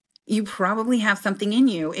 you probably have something in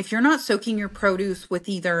you. If you're not soaking your produce with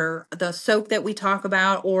either the soak that we talk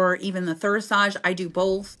about or even the Thursage, I do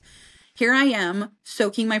both. Here I am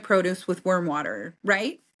soaking my produce with worm water,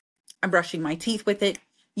 right? I'm brushing my teeth with it.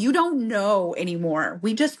 You don't know anymore.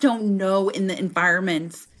 We just don't know in the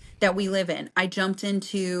environments that we live in. I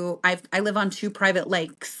live on 2 private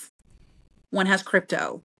lakes. One has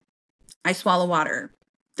crypto. I swallow water.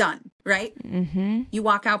 Done, right? Mm-hmm. You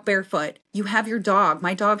walk out barefoot. You have your dog.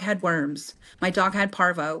 My dog had worms. My dog had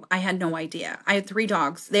parvo. I had no idea. I had 3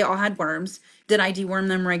 dogs. They all had worms. Did I deworm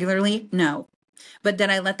them regularly? No. But did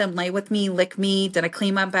I let them lay with me, lick me? Did I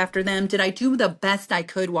clean up after them? Did I do the best I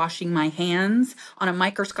could washing my hands on a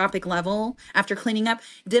microscopic level after cleaning up?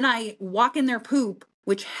 Did I walk in their poop,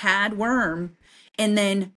 which had worm, and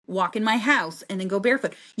then walk in my house and then go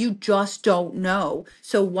barefoot? You just don't know.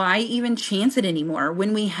 So why even chance it anymore?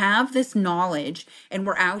 When we have this knowledge and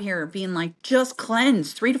we're out here being like, just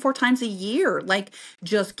cleanse 3 to 4 times a year, like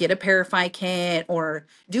just get a Parafy kit or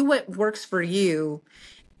do what works for you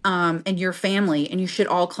and your family, and you should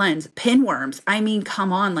all cleanse. Pinworms, I mean,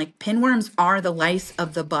 come on, like pinworms are the lice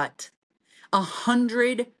of the butt,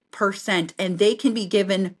 100%, and they can be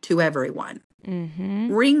given to everyone.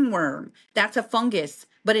 Mm-hmm. Ringworm, that's a fungus,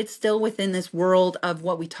 but it's still within this world of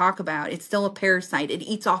what we talk about. It's still a parasite. It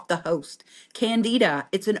eats off the host. Candida,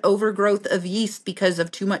 it's an overgrowth of yeast because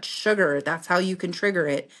of too much sugar. That's how you can trigger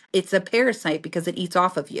it. It's a parasite because it eats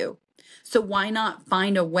off of you. So why not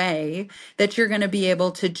find a way that you're going to be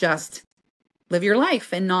able to just live your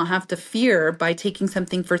life and not have to fear by taking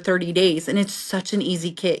something for 30 days? And it's such an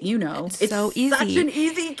easy kit, It's It's so such easy. an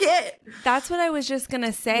easy kit. That's what I was just going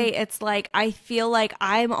to say. It's like, I feel like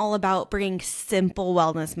I'm all about bringing simple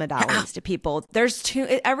wellness Yeah. modalities to people.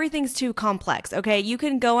 Everything's too complex. Okay. You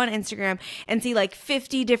can go on Instagram and see like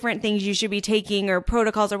 50 different things you should be taking or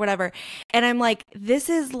protocols or whatever. And I'm like, this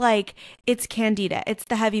is like, it's candida, it's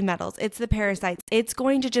the heavy metals, it's the parasites. It's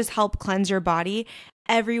going to just help cleanse your body.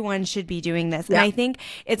 Everyone should be doing this. And Yeah. I think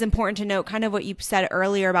it's important to note kind of what you said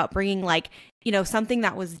earlier about bringing like, something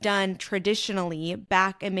that was done traditionally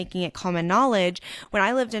back and making it common knowledge. When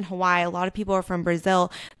I lived in Hawaii, a lot of people are from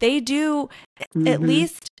Brazil. They do at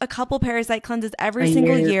least a couple parasite cleanses every A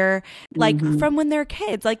single year. year, like Mhm. from when they're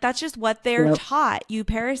kids. Like that's just what they're Yep. taught. You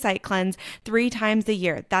parasite cleanse 3 times a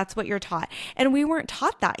year. That's what you're taught. And we weren't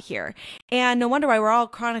taught that here. And no wonder why we're all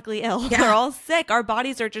chronically ill. Yeah. We're all sick. Our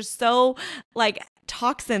bodies are just so like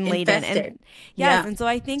toxin laden. Infested. And yes. Yeah. And so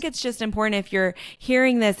I think it's just important, if you're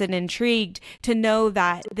hearing this and intrigued, to know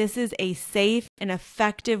that this is a safe and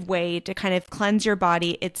effective way to kind of cleanse your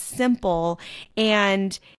body. It's simple,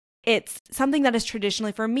 and it's something that is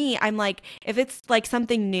traditionally, for me, I'm like, if it's like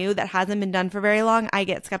something new that hasn't been done for very long, I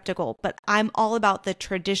get skeptical. But I'm all about the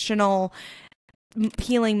traditional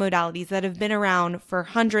healing modalities that have been around for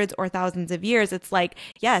hundreds or thousands of years. It's like,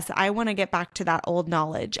 yes, I want to get back to that old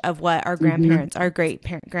knowledge of what our grandparents, our great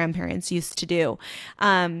grandparents used to do.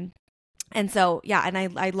 And so, yeah, and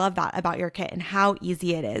I love that about your kit and how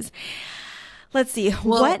easy it is. Let's see.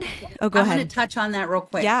 Well, Oh, go I ahead. want to touch on that real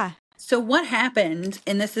quick. Yeah. So what happened,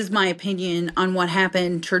 and this is my opinion on what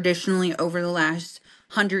happened traditionally over the last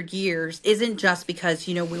 100 years, isn't just because,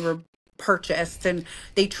 we were purchased and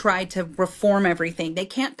they tried to reform everything. They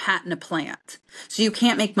can't patent a plant. So you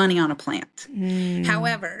can't make money on a plant.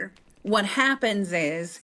 However, what happens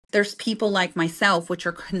is there's people like myself, which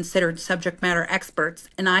are considered subject matter experts,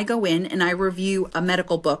 and I go in and I review a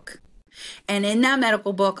medical book. And in that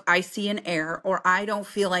medical book, I see an error, or I don't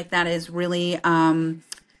feel like that is really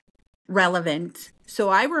relevant. So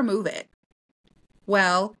I remove it.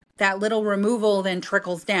 Well, that little removal then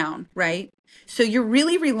trickles down, right? So you're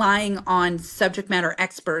really relying on subject matter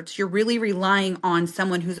experts. You're really relying on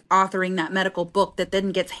someone who's authoring that medical book that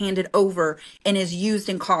then gets handed over and is used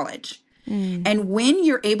in college. Mm. And when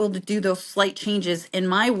you're able to do those slight changes, in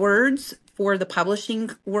my words, for the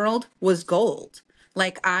publishing world was gold.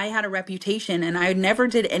 Like I had a reputation and I never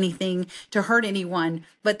did anything to hurt anyone,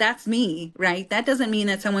 but that's me, right? That doesn't mean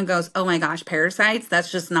that someone goes, oh my gosh, parasites, that's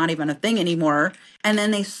just not even a thing anymore. And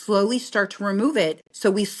then they slowly start to remove it. So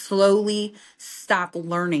we slowly stop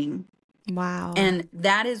learning. Wow. And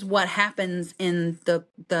that is what happens in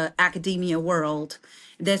the academia world.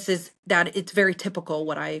 This is that it's very typical.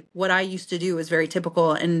 What I used to do is very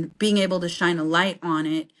typical, and being able to shine a light on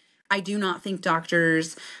it. I do not think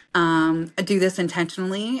doctors do this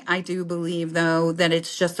intentionally. I do believe, though, that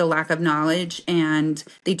it's just a lack of knowledge, and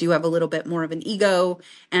they do have a little bit more of an ego.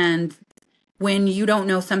 And when you don't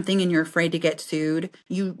know something and you're afraid to get sued,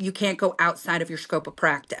 you can't go outside of your scope of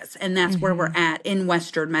practice. And that's where we're Mm-hmm. at in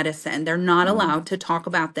Western medicine. They're not Mm. allowed to talk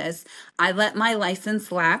about this. I let my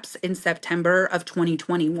license lapse in September of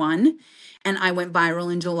 2021, and I went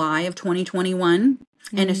viral in July of 2021.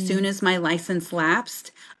 And as soon Mm. as my license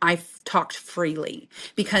lapsed, talked freely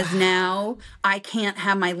because Wow. now I can't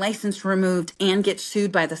have my license removed and get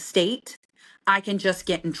sued by the state. I can just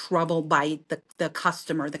get in trouble by the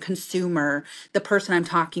customer, the consumer, the person I'm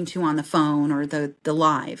talking to on the phone or the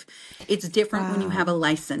live. It's different when you have a Wow.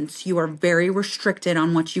 license. You are very restricted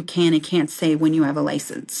on what you can and can't say when you have a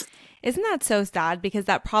license. Isn't that so sad? Because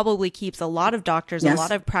that probably keeps a lot of doctors, a lot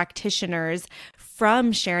Yes. of practitioners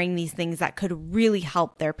from sharing these things that could really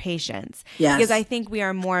help their patients. Because I Yes. think we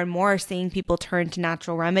are more and more seeing people turn to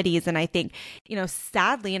natural remedies. And I think,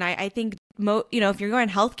 sadly, and I think, if you're going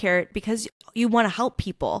healthcare because you want to help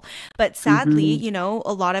people, but sadly, Hmm.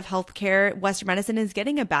 a lot of healthcare, Western medicine is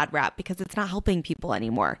getting a bad rap because it's not helping people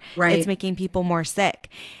anymore. It's Right. making people more sick.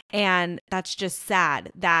 And that's just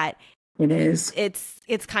sad that It is.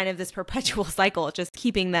 it's kind of this perpetual cycle, just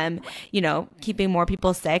keeping them, keeping more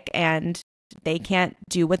people sick, and they can't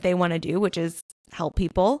do what they want to do, which is help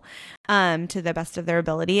people to the best of their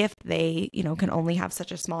ability if they, can only have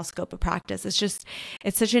such a small scope of practice.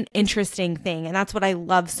 It's such an interesting thing. And that's what I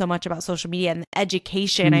love so much about social media and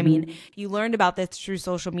education. I mean, Hmm. you learned about this through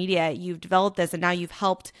social media, you've developed this, and now you've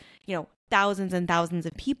helped, thousands and thousands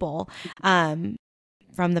of people.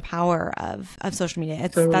 From the power of social media.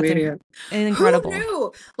 Social That's media. Who incredible.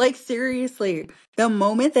 knew? Like, seriously, the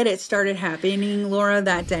moment that it started happening, Laura,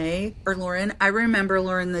 that day, or Lauren, I remember,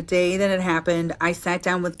 Lauren, the day that it happened, I sat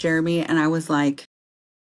down with Jeremy and I was like,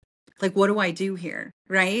 what do I do here?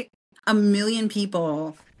 Right? A million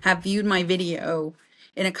people have viewed my video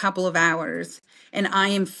in a couple of hours, and I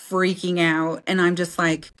am freaking out. And I'm just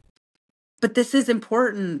like, but this is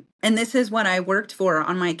important. And this is what I worked for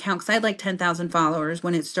on my account because I had like 10,000 followers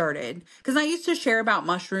when it started. Because I used to share about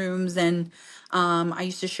mushrooms, and I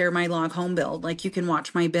used to share my log home build. Like, you can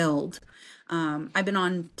watch my build. I've been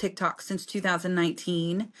on TikTok since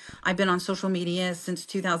 2019. I've been on social media since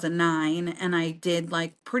 2009. And I did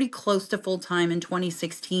like pretty close to full time in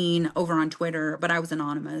 2016 over on Twitter, but I was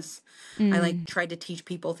anonymous. I like Mm, tried to teach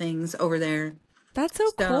people things over there. that's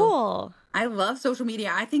so So cool. I love social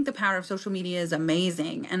media. I think the power of social media is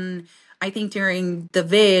amazing. And I think during the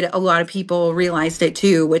vid, a lot of people realized it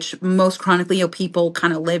too, which most chronically ill people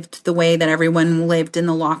kind of lived the way that everyone lived in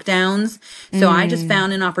the lockdowns. So I just Mm,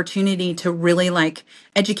 found an opportunity to really like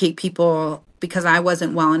educate people because I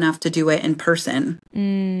wasn't well enough to do it in person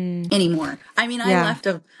mm, anymore. I mean, yeah.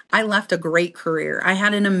 I left a great career. I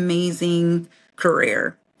had an amazing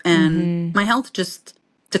career, and Mm-hmm. my health just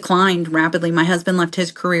declined rapidly. My husband left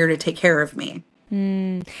his career to take care of me.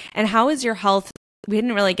 Mm. And how is your health? We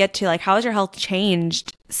didn't really get to like, how has your health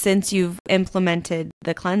changed since you've implemented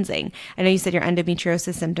the cleansing? I know you said your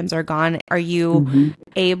endometriosis symptoms are gone. Are you Mhm.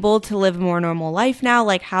 able to live a more normal life now?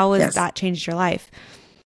 Like, how has Yes. that changed your life?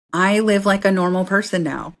 I live like a normal person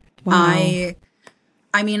now. Wow. I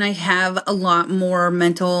I mean, I have a lot more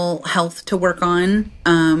mental health to work on.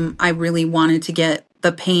 I really wanted to get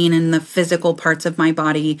the pain and the physical parts of my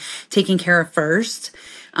body taken care of first,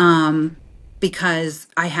 um, because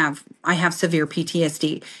I have severe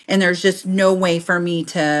PTSD, and there's just no way for me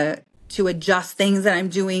to adjust things that I'm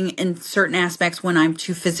doing in certain aspects when I'm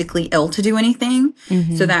too physically ill to do anything. So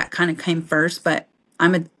Mm-hmm. that kind of came first, but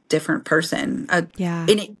I'm a different person. Yeah.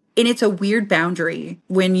 And it's a weird boundary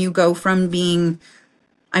when you go from being,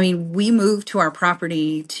 I mean, we moved to our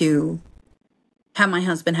property to have my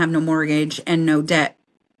husband have no mortgage and no debt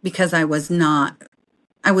because I was not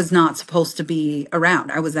supposed to be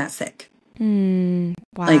around. I was that sick. Mm,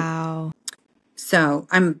 Like, wow. so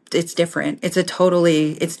it's different. It's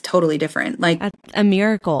totally different. Like, That's a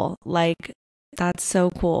miracle. Like, That's so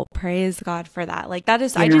cool. Praise God for that. Like that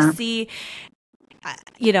is, I Yeah. just see,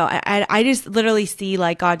 I just literally see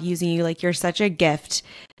like God using you. Like you're such a gift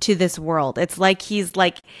to this world. It's like he's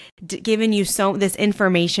like given you this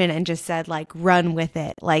information and just said like run with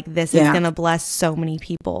it. Like this is Yeah. going to bless so many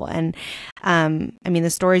people. And I mean the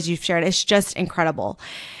stories you've shared, it's just incredible.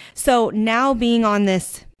 So now being on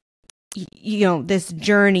this this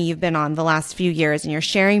journey you've been on the last few years and you're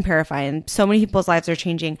sharing Parasite and so many people's lives are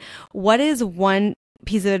changing, what is one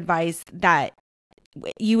piece of advice that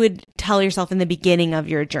you would tell yourself in the beginning of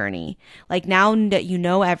your journey? Like now that you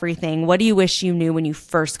know everything, what do you wish you knew when you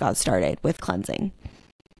first got started with cleansing?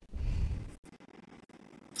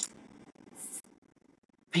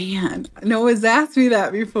 Man, no one's asked me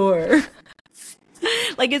that before.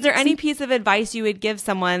 Like, is there any piece of advice you would give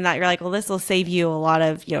someone that you're like, well, this will save you a lot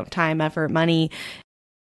of, time, effort, money,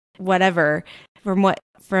 whatever,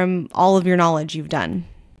 from all of your knowledge you've done?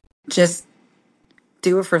 Just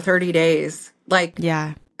do it for 30 days. Like,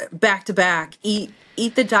 Yeah. back to back. Eat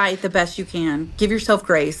the diet the best you can. Give yourself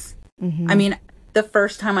grace. I mean, the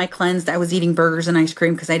first time I cleansed, I was eating burgers and ice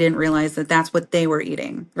cream because I didn't realize that that's what they were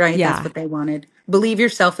eating, right? Yeah. That's what they wanted. Believe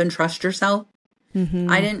yourself and trust yourself.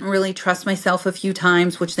 I didn't really trust myself a few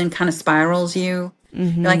times, which then kind of spirals you.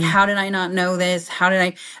 You're like, how did I not know this? How did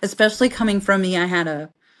I, especially coming from me, I had a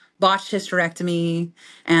botched hysterectomy,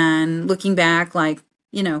 and looking back, like,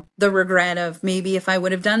 the regret of maybe if I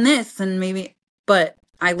would have done this and maybe, but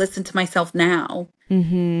I listen to myself now.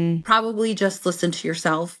 Probably just listen to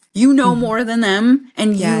yourself. You know more than them,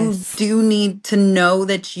 and you do need to know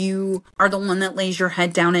that you are the one that lays your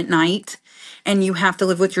head down at night, and you have to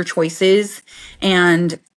live with your choices,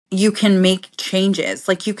 and you can make changes.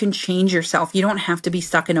 Like, you can change yourself. You don't have to be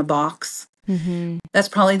stuck in a box. That's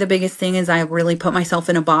probably the biggest thing, is I really put myself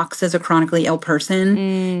in a box as a chronically ill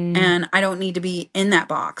person, and I don't need to be in that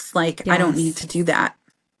box. Like, I don't need to do that.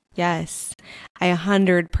 Yes, I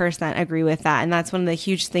 100% agree with that. And that's one of the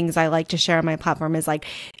huge things I like to share on my platform is like,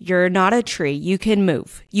 you're not a tree. You can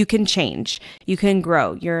move, you can change, you can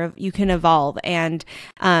grow, you can evolve. And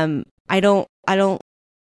you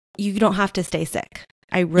don't have to stay sick.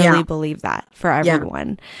 I really believe that for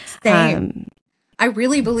everyone. Same. I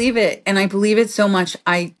really believe it. And I believe it so much.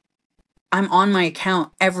 I'm on my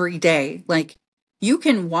account every day. Like, you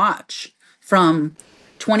can watch from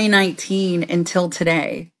 2019 until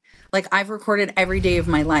today. Like, I've recorded every day of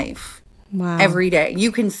my life. Wow. Every day. You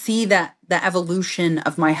can see that the evolution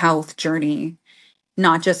of my health journey,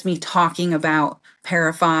 not just me talking about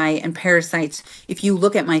Parasite and parasites. If you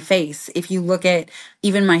look at my face, if you look at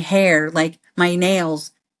even my hair, like my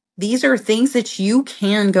nails, these are things that you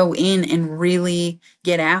can go in and really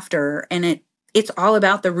get after. And it's all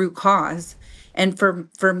about the root cause. And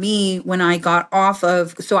for me, when I got off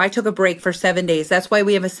of, so I took a break for 7 days. That's why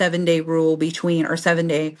we have a 7-day rule between, or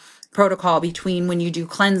 7-day protocol between when you do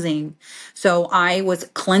cleansing. So I was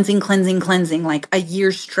cleansing like a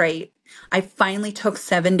year straight. I finally took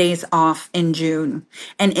 7 days off in June.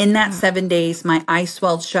 And in that 7 days, my eyes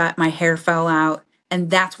swelled shut, my hair fell out. And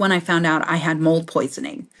that's when I found out I had mold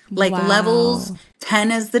poisoning. Like, levels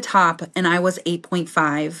 10 is the top, and I was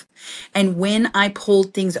 8.5. And when I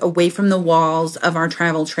pulled things away from the walls of our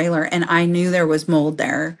travel trailer and I knew there was mold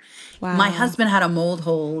there, my husband had a mold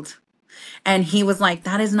hold. And he was like,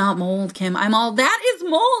 that is not mold, Kim. I'm all, that is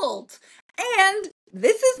mold. And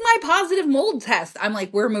this is my positive mold test. I'm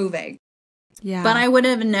like, we're moving. Yeah. But I would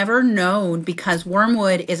have never known, because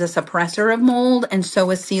wormwood is a suppressor of mold, and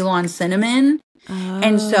so is Ceylon cinnamon.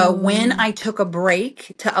 And so when I took a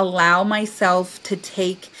break to allow myself to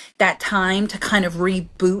take that time to kind of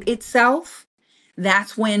reboot itself,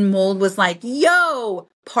 that's when mold was like, yo,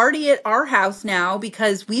 party at our house now,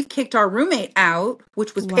 because we've kicked our roommate out,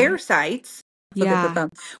 which was parasites. Yeah.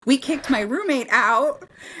 We kicked my roommate out,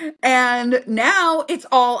 and now it's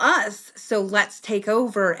all us. So let's take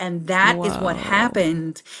over. And that is what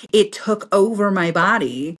happened. It took over my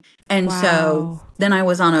body. And so then I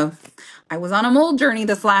was on a mold journey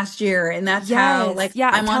this last year, and that's how, like,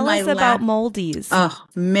 I'm tell on my us about moldies. Oh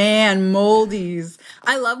man, moldies.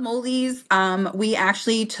 I love moldies. We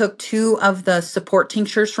actually took 2 of the support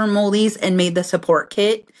tinctures from moldies and made the support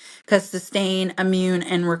kit, because sustain, immune,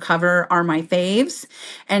 and recover are my faves.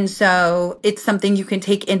 And so it's something you can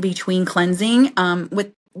take in between cleansing,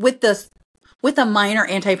 with a minor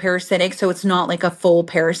anti-parasitic, so it's not like a full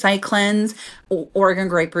parasite cleanse. Oregon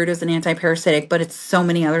grapefruit is an anti-parasitic, but it's so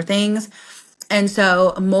many other things. And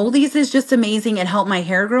so Moldy's is just amazing. It helped my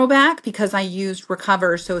hair grow back because I used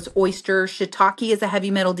Recover. So it's oyster. Shiitake is a heavy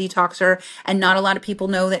metal detoxer. And not a lot of people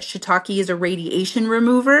know that shiitake is a radiation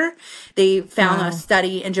remover. They found a Wow.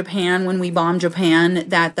 study in Japan when we bombed Japan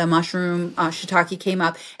that the mushroom shiitake came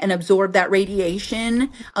up and absorbed that radiation,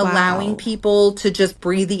 allowing Wow. people to just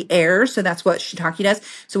breathe the air. So that's what shiitake does.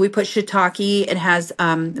 So we put shiitake. It has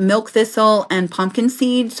milk thistle and pumpkin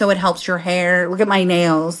seed. So it helps your hair. Look at my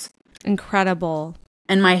nails Incredible.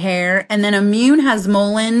 and my hair. And then Immune has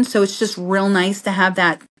mullein, so it's just real nice to have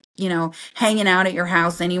that, hanging out at your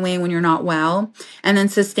house anyway when you're not well. And then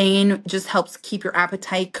Sustain just helps keep your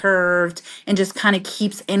appetite curved and just kind of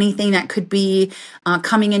keeps anything that could be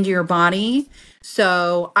coming into your body.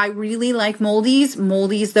 So I really like Moldy's.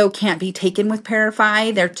 Moldy's though can't be taken with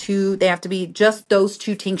Parify. They have to be just those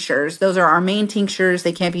two tinctures. Those are our main tinctures.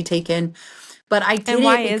 They can't be taken. But I did And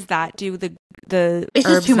why it. is that? Do the It's just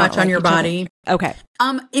herbs too not much on like your each other? body. Okay.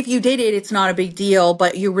 If you did it, it's not a big deal,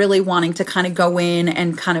 but you're really wanting to kind of go in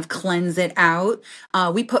and kind of cleanse it out.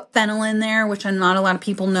 We put fennel in there, which not a lot of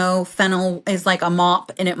people know. Fennel is like a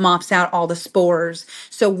mop and it mops out all the spores.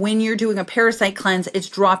 So when you're doing a parasite cleanse, it's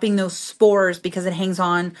dropping those spores because it hangs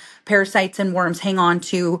on, parasites and worms hang on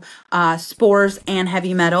to spores and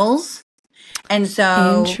heavy metals. And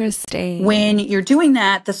so when Interesting. you're doing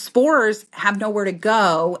that, the spores have nowhere to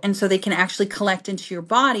go. And so they can actually collect into your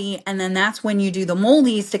body. And then that's when you do the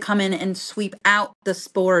moldies to come in and sweep out the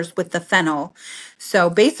spores with the fennel. So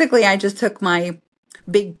basically, I just took my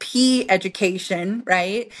big P education,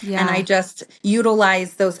 right? And I Yeah. just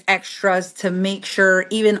utilized those extras to make sure,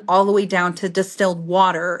 even all the way down to distilled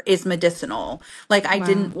water, is medicinal. Like I Wow.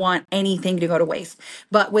 didn't want anything to go to waste.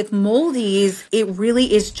 But with moldies, it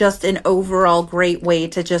really is just an overall great way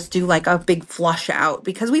to just do like a big flush out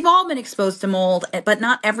because we've all been exposed to mold, but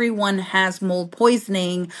not everyone has mold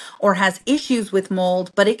poisoning or has issues with mold,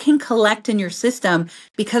 but it can collect in your system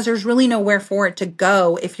because there's really nowhere for it to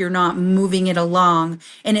go if you're not moving it along.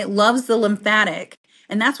 And it loves the lymphatic.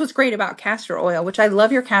 And that's what's great about castor oil, which I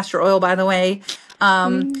love your castor oil, by the way.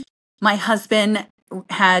 Um, Mm. my husband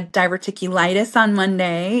had diverticulitis on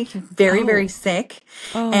Monday, very, very Oh. sick.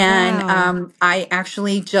 Oh, And wow. I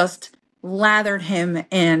actually just lathered him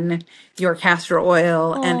in your castor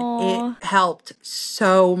oil and it Oh. helped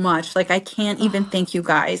so much. Like, I can't even Oh, thank you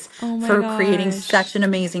guys oh my for creating gosh. such an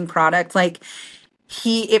amazing product. Like,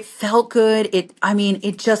 it felt good.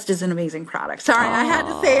 It just is an amazing product. Sorry, I had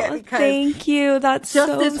to say it Oh, because thank you. That's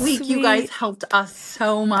just so this week you guys sweet. helped us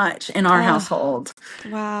so much in our Oh, household.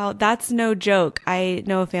 wow. That's no joke. I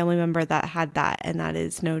know a family member that had that, and that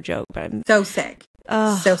is no joke. But So sick.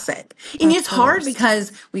 oh, So sick. And that's it's the hard worst.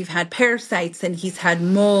 because we've had parasites and he's had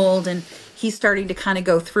mold and he's starting to kind of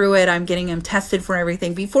go through it. I'm getting him tested for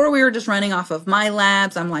everything. Before we were just running off of my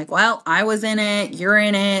labs. I'm like, well, I was in it, you're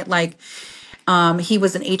in it. Like, he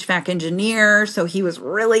was an HVAC engineer, so he was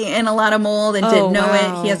really in a lot of mold and Oh, didn't know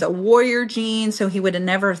it. He has wow. a warrior gene, so he would have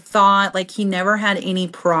never thought, like, he never had any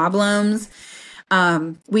problems.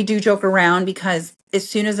 We do joke around because as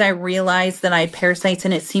soon as I realized that I had parasites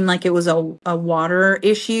and it seemed like it was a water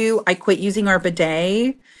issue, I quit using our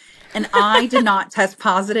bidet. And I did not test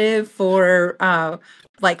positive for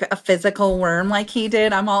like a physical worm like he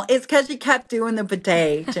did. It's because you kept doing the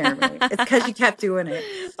bidet, Jeremy. It's because you kept doing it.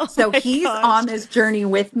 Oh So my he's gosh. on this journey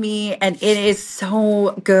with me and it is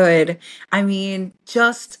so good. I mean,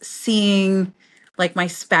 just seeing like my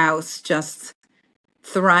spouse just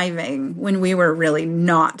thriving when we were really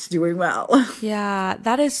not doing well. Yeah,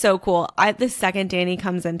 that is so cool. The second Danny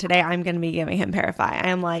comes in today, I'm gonna be giving him Parify. I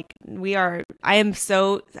am like, I'm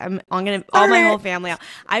gonna all Learn my whole it. family.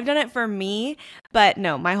 I've done it for me, but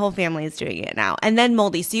no, my whole family is doing it now. And then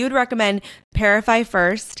Moldy. So you would recommend Parify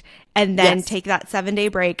first, and then Yes. take that 7-day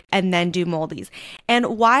break, and then do Moldies.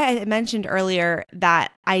 And why I mentioned earlier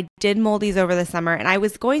that I did Moldies over the summer, and I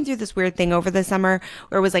was going through this weird thing over the summer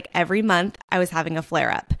where it was like every month I was having a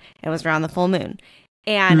flare up. It was around the full moon.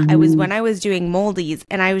 And I was Mhm. when I was doing moldies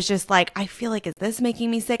and I was just like, I feel like, is this making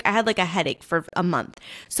me sick? I had like a headache for a month.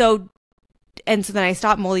 So then I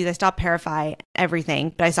stopped moldies, I stopped Parify,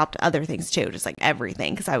 everything, but I stopped other things too, just like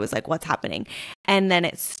everything, because I was like, what's happening? And then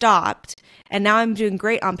it stopped. And now I'm doing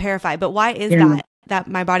great on Parify. But why is Yeah. that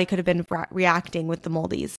my body could have been reacting with the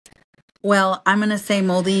moldies? Well, I'm gonna say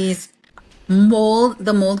the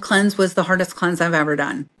mold cleanse was the hardest cleanse I've ever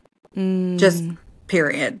done. Just Mm,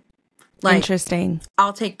 period. Like interesting.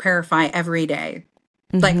 I'll take Parify every day.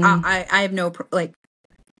 Like Mm-hmm. I have no like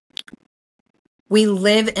we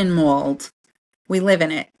live in mold. We live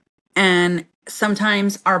in it. And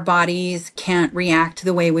sometimes our bodies can't react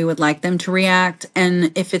the way we would like them to react.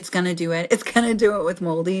 And if it's going to do it, it's going to do it with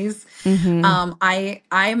moldies.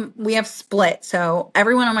 Mm-hmm. We have split. So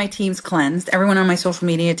everyone on my team's cleansed. Everyone on my social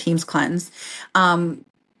media team's cleansed. Um,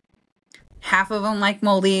 Half of them like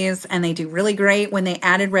moldies and they do really great. When they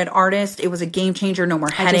added Red Artist, it was a game changer. No more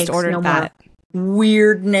I just headaches, ordered no that. more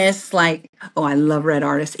weirdness. Like, oh, I love Red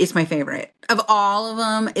Artist. It's my favorite. Of all of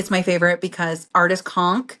them, it's my favorite because Artist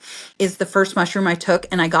Conch is the first mushroom I took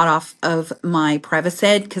and I got off of my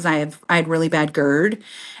Prevacid because I had really bad GERD.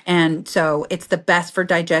 And so it's the best for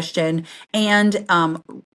digestion. And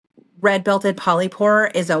red belted polypore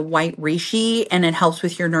is a white reishi and it helps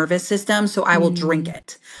with your nervous system. So I will drink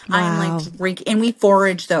it. I'm like Wow. and we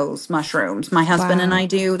forage those mushrooms. My husband and Wow. I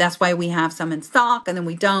do. That's why we have some in stock and then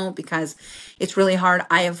we don't because it's really hard.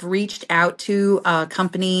 I have reached out to a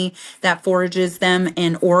company that forages them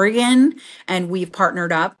in Oregon and we've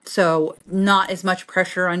partnered up. So not as much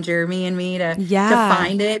pressure on Jeremy and me to Yeah.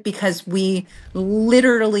 find it because we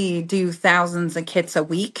literally do thousands of kits a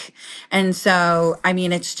week. And so, I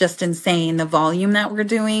mean, it's just insane the volume that we're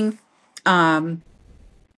doing. Um,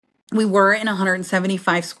 we were in a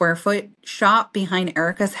 175 square foot shop behind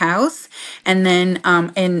Erica's house. And then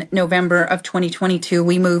in November of 2022,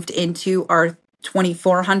 we moved into our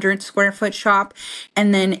 2,400 square foot shop.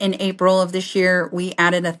 And then in April of this year, we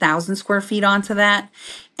added 1,000 square feet onto that.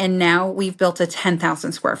 And now we've built a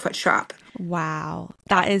 10,000 square foot shop. Wow.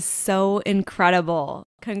 That is so incredible.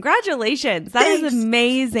 Congratulations. That is Thanks.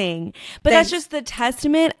 amazing. But Thanks. that's just the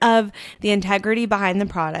testament of the integrity behind the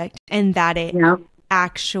product and that it Yep.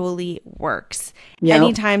 actually works. Yep.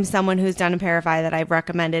 Anytime someone who's done a Parify that I've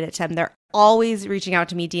recommended it to them, they're always reaching out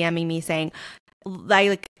to me, DMing me saying,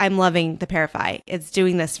 I'm loving the Parify. It's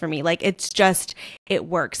doing this for me. Like, it's just, it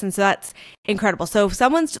works. And so that's incredible. So if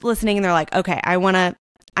someone's listening and they're like, okay, I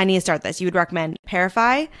need to start this. You would recommend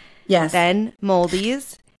Parify, Yes. then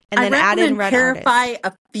Moldies, and then add in Red Artist. Parify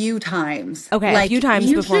a few times. Okay, a few times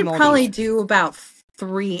before You should Moldies. probably do about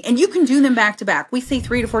 3, and you can do them back to back. We say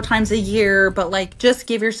 3 to 4 times a year, but like just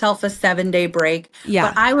give yourself a 7-day break. Yeah.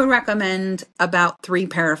 But I would recommend about 3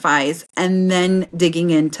 Parifys and then digging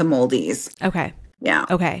into Moldies. Okay. Yeah.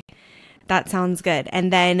 Okay. That sounds good.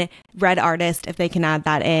 And then Red Artist, if they can add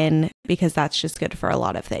that in, because that's just good for a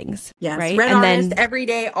lot of things. Yes. Right. Red and Artist then every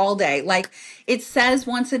day, all day. Like it says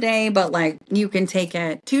once a day, but like you can take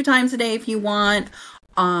it 2 times a day if you want.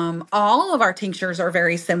 All of our tinctures are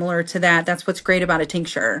very similar to that. That's what's great about a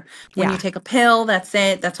tincture. When Yeah. you take a pill, that's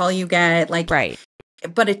it. That's all you get. Like, right.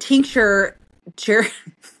 but a tincture,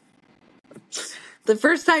 the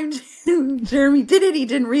first time Jeremy did it, he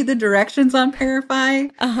didn't read the directions on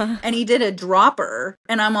Parify. Uh-huh. And he did a dropper.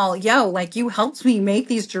 And I'm all, yo, like you helped me make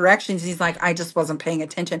these directions. He's like, I just wasn't paying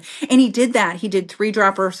attention. And he did that. He did 3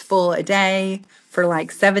 droppers full a day for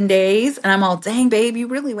like 7 days. And I'm all, dang, babe, you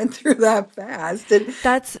really went through that fast. And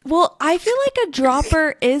I feel like a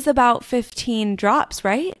dropper is about 15 drops,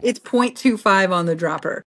 right? it's 0.25 on the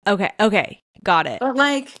dropper. Okay. Got it. But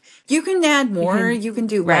like you can add more, you can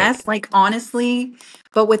do right. less, like honestly.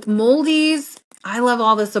 But with Moldies, I love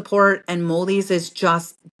all the support, and Moldies is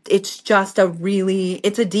just it's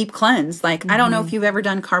a deep cleanse. Like I don't know if you've ever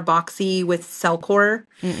done carboxy with Cellcore.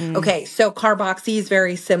 Okay, so carboxy is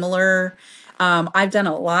very similar. I've done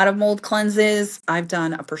a lot of mold cleanses. I've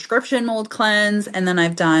done a prescription mold cleanse, and then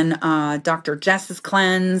I've done Dr. Jess's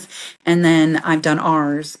cleanse, and then I've done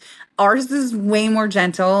ours. Ours is way more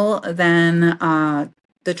gentle than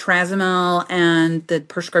the Trazimil and the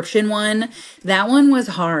prescription one. That one was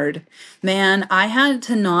hard. Man, I had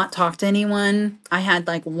to not talk to anyone. I had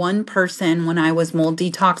like one person when I was mold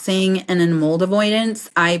detoxing and in mold avoidance.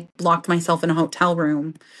 I locked myself in a hotel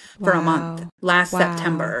room for a month last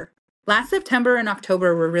September. Last September and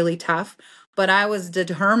October were really tough. But I was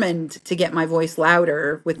determined to get my voice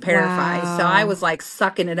louder with Parify. So I was like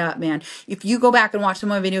sucking it up, man. If you go back and watch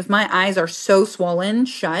some of my videos, my eyes are so swollen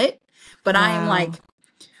shut. But I am like,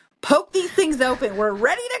 poke these things open. We're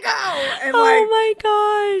ready to go. And oh my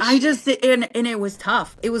gosh. I just, and it was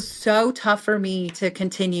tough. It was so tough for me to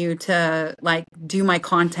continue to like do my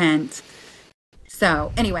content.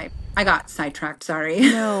 So anyway, I got sidetracked. Sorry.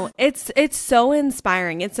 No, it's so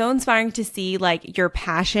inspiring. It's so inspiring to see like your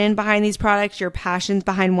passion behind these products, your passions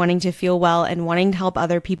behind wanting to feel well and wanting to help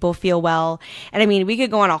other people feel well. And I mean, we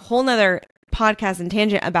could go on a whole nother podcast and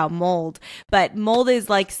tangent about mold, but mold is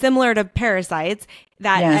like similar to parasites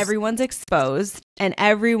that everyone's exposed and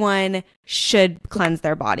everyone should cleanse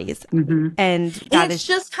their bodies. And it's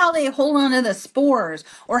just how they hold on to the spores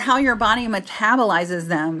or how your body metabolizes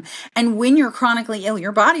them. And when you're chronically ill,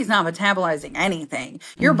 your body's not metabolizing anything.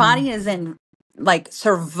 Your body is in like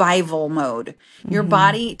survival mode. Your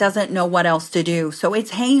body doesn't know what else to do. So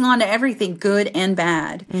it's hanging on to everything, good and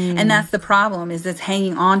bad. And that's the problem, is it's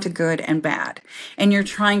hanging on to good and bad. And you're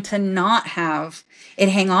trying to not have it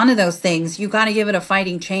hang on to those things. You got to give it a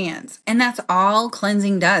fighting chance. And that's all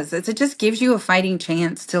cleansing does. It just gives you a fighting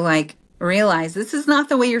chance to like realize this is not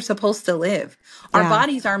the way you're supposed to live. Our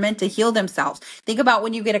bodies are meant to heal themselves. Think about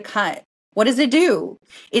when you get a cut. What does it do?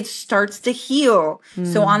 It starts to heal.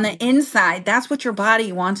 So on the inside, that's what your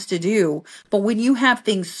body wants to do. But when you have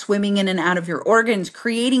things swimming in and out of your organs,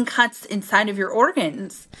 creating cuts inside of your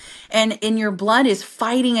organs, and in your blood is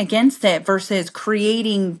fighting against it versus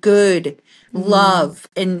creating good love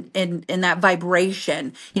and that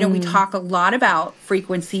vibration. You know, we talk a lot about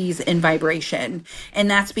frequencies and vibration,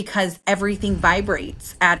 and that's because everything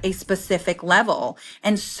vibrates at a specific level,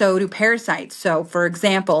 and so do parasites. So for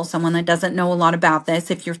example, someone that doesn't know a lot about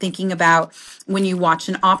this, if you're thinking about when you watch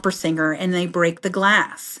an opera singer and they break the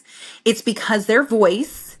glass, it's because their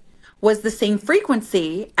voice was the same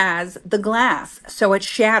frequency as the glass, so it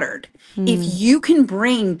shattered. If you can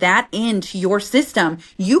bring that into your system,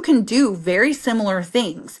 you can do very similar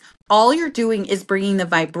things. All you're doing is bringing the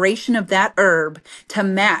vibration of that herb to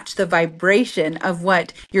match the vibration of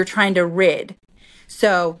what you're trying to rid.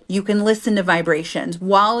 So you can listen to vibrations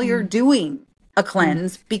while you're doing a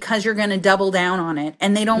cleanse, because you're going to double down on it,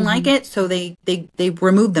 and they don't like it, so they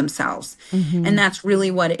remove themselves. And that's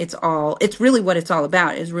really what it's all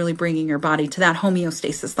about, is really bringing your body to that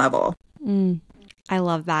homeostasis level. I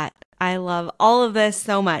love that. I love all of this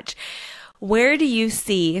so much. Where do you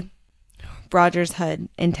see Rogers Hood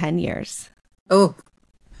in 10 years? Oh,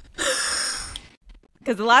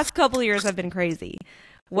 because the last couple of years have been crazy.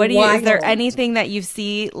 Is there anything that you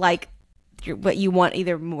see, like what you want,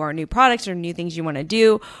 either more new products or new things you want to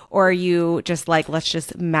do, or are you just like,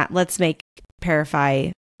 let's make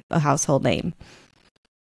Parasite a household name?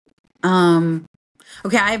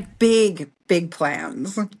 Okay, I have big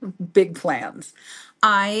plans. Big plans.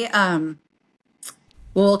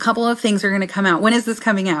 Well, a couple of things are going to come out. When is this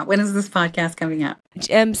coming out? When is this podcast coming out?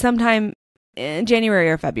 Sometime in January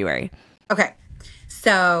or February. Okay.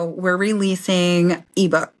 So we're releasing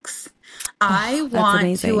ebooks. I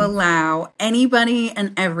want to allow anybody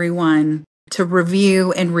and everyone to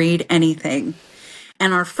review and read anything.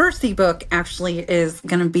 And our first ebook actually is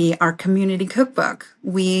going to be our community cookbook.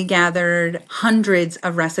 We gathered hundreds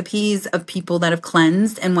of recipes of people that have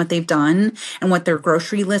cleansed and what they've done and what their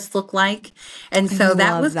grocery lists look like. And so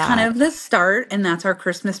that was kind of the start. And that's our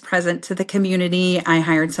Christmas present to the community. I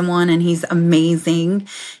hired someone, and he's amazing,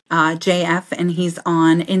 JF, and he's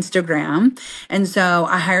on Instagram. And so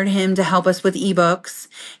I hired him to help us with ebooks.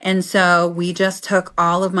 And so we just took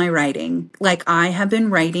all of my writing. Like, I have been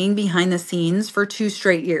writing behind the scenes for 2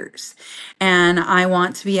 straight years. And I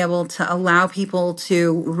want to be able to allow people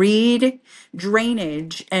to read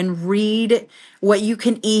drainage and read what you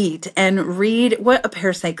can eat and read what a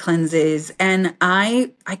parasite cleanse is. And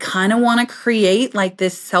I kind of want to create like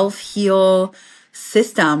this self-heal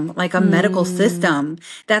system, like a medical system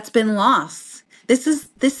that's been lost. This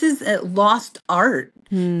is a lost art.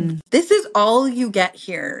 This is all you get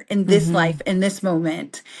here in this life, in this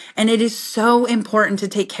moment. And it is so important to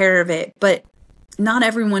take care of it. But not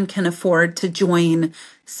everyone can afford to join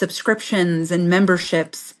subscriptions and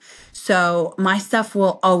memberships. So my stuff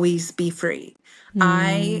will always be free.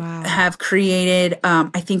 I have created,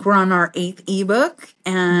 I think we're on our 8th ebook,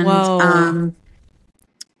 and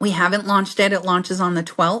we haven't launched it. It launches on the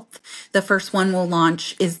 12th. The first one we'll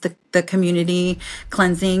launch is the community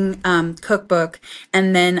cleansing cookbook.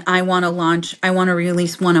 And then I want to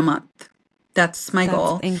release one a month. That's my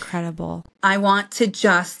goal. Incredible. I want to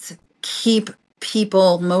just keep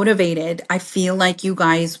people motivated. I feel like you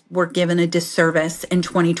guys were given a disservice in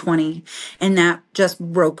 2020, and that just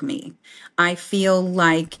broke me. I feel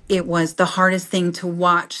like it was the hardest thing to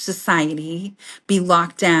watch society be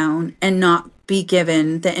locked down and not be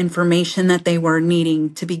given the information that they were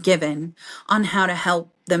needing to be given on how to help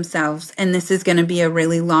themselves. And this is going to be a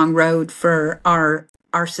really long road for our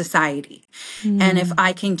society. And if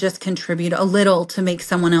I can just contribute a little to make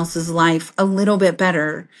someone else's life a little bit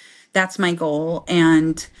better, that's my goal.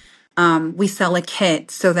 And we sell a kit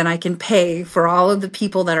so that I can pay for all of the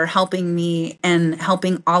people that are helping me and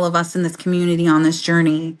helping all of us in this community on this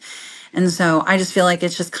journey. And so I just feel like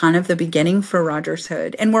it's just kind of the beginning for Rogers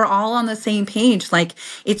Hood. And we're all on the same page. Like,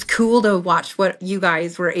 it's cool to watch what you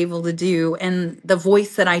guys were able to do and the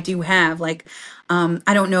voice that I do have. Like,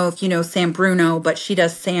 I don't know if you know Sam Bruno, but she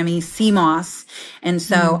does Sammy CMOS. And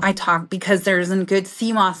so Mm. I talk because there isn't good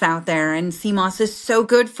CMOS out there, and CMOS is so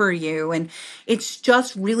good for you. And it's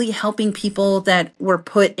just really helping people that were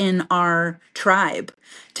put in our tribe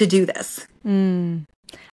to do this. Mm.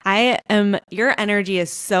 Your energy is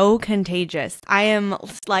so contagious. I am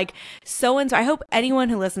like so inspired. I hope anyone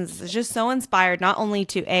who listens to this is just so inspired, not only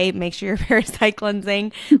to make sure your parasite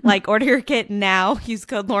cleansing, like order your kit now, use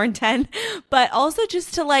code Lauren10, but also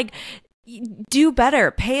just to like do better,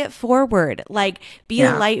 pay it forward, like be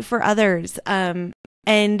a light for others. And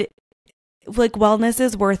like wellness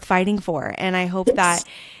is worth fighting for. And I hope that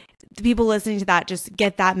the people listening to that just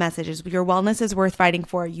get that message is your wellness is worth fighting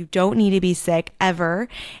for. You don't need to be sick ever.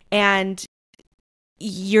 And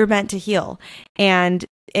you're meant to heal. And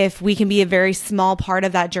if we can be a very small part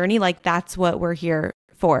of that journey, like that's what we're here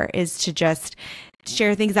for, is to just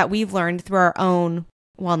share things that we've learned through our own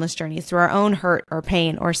wellness journeys, through our own hurt or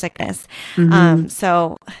pain or sickness.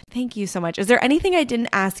 So thank you so much. Is there anything I didn't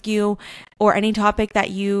ask you or any topic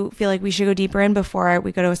that you feel like we should go deeper in before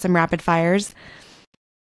we go to some rapid fires?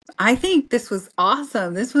 I think this was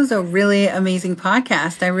awesome. This was a really amazing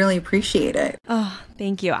podcast. I really appreciate it. Oh,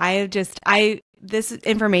 thank you. This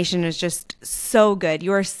information is just so good.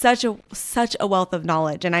 You are such a wealth of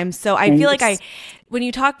knowledge. And I feel like when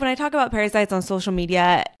I talk about parasites on social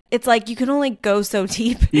media, it's like you can only go so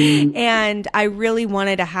deep. And I really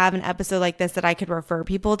wanted to have an episode like this that I could refer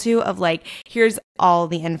people to, of like, here's all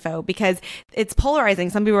the info, because it's polarizing.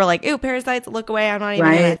 Some people are like, ooh, parasites, look away, I'm not even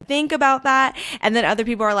gonna think about that. And then other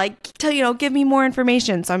people are like, give me more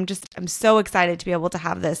information. So I'm so excited to be able to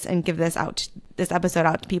have this and give this episode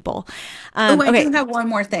out to people. I do have one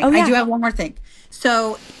more thing. I do have one more thing.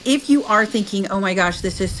 So if you are thinking, oh my gosh,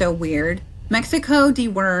 this is so weird, Mexico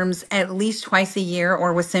deworms at least twice a year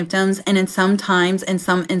or with symptoms, and in some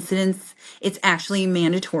incidents, it's actually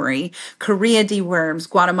mandatory. Korea deworms,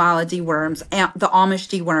 Guatemala deworms, the Amish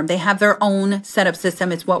deworm. They have their own setup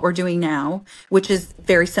system. It's what we're doing now, which is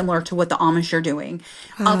very similar to what the Amish are doing.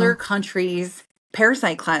 Other countries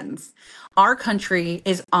parasite cleanse. Our country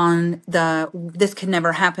is on this could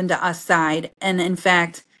never happen to us side. And in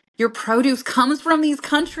fact, your produce comes from these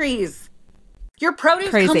countries. Your produce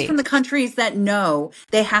comes from the countries that know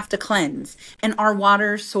they have to cleanse. And our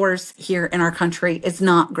water source here in our country is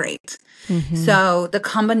not great. So the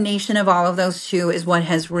combination of all of those two is what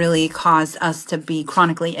has really caused us to be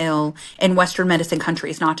chronically ill in Western medicine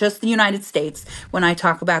countries, not just the United States. When I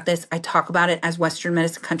talk about this, I talk about it as Western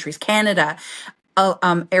medicine countries, Canada,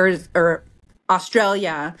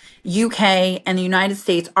 Australia, UK, and the United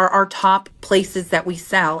States are our top places that we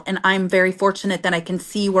sell. And I'm very fortunate that I can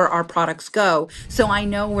see where our products go. So I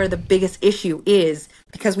know where the biggest issue is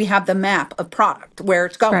because we have the map of product where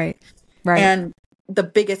it's going. Right. And the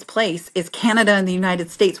biggest place is Canada and the United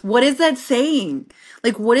States. What is that saying?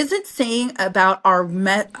 Like, what is it saying about our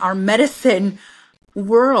medicine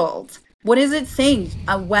world? What is it saying?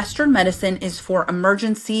 Western medicine is for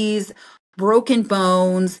emergencies, broken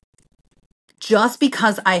bones. Just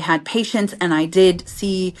because I had patients and I did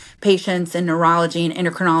see patients in neurology and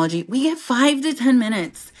endocrinology, we get 5 to 10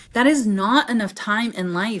 minutes. That is not enough time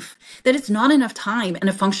in life. That is not enough time. And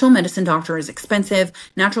a functional medicine doctor is expensive.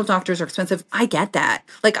 Natural doctors are expensive. I get that.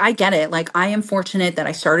 Like, I get it. Like, I am fortunate that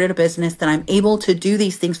I started a business, that I'm able to do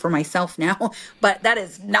these things for myself now. But that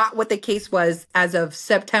is not what the case was as of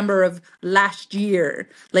September of last year.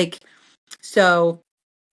 Like, so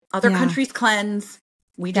other countries cleanse.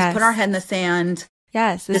 We just put our head in the sand.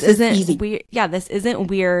 Yes, this isn't weird. Yeah, this isn't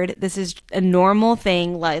weird. This is a normal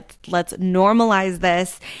thing. Let's normalize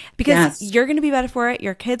this, because you're going to be better for it.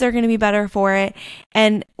 Your kids are going to be better for it.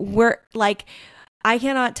 And we're like, I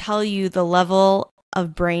cannot tell you the level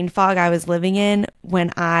of brain fog I was living in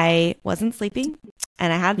when I wasn't sleeping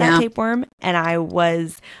and I had that tapeworm and I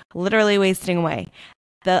was literally wasting away.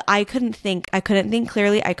 I couldn't think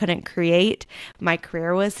clearly. I couldn't create. My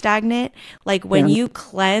career was stagnant. Like, when you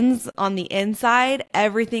cleanse on the inside,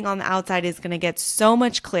 everything on the outside is going to get so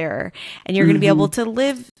much clearer, and you're going to be able to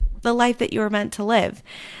live the life that you were meant to live.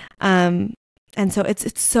 And so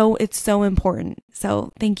it's so important.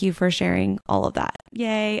 So thank you for sharing all of that.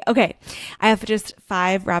 Yay. Okay. I have just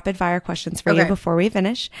 5 rapid fire questions for you before we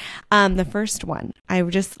finish. The first one, I'm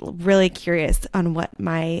just really curious on what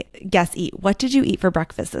my guests eat. What did you eat for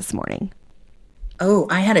breakfast this morning? Oh,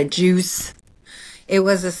 I had a juice. It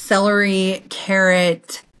was a celery,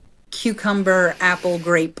 carrot, cucumber, apple,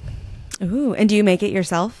 grape. Ooh, and do you make it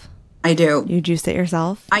yourself? I do. You juice it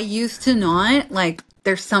yourself? I used to not. Like,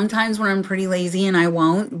 there's sometimes when I'm pretty lazy and I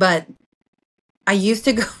won't, but I used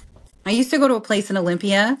to go I used to go to a place in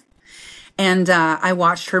Olympia, and I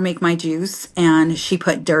watched her make my juice, and she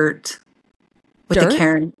put dirt with the Dirt?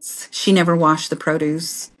 carrots. She never washed the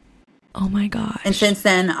produce. Oh my And gosh. since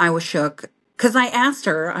then, I was shook because I asked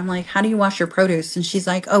her, I'm like, how do you wash your produce? And she's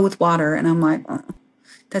like, oh, with water. And I'm like, oh,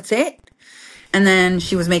 that's it. And then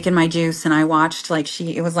she was making my juice, and I watched, like,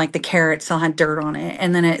 it was like the carrot still had dirt on it.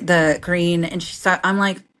 And then the green, and I'm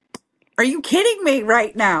like, are you kidding me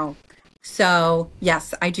right now? So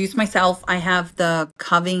yes, I juice myself. I have the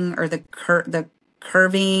coving or the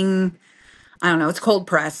curving. I don't know. It's cold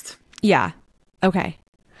pressed. Yeah. Okay.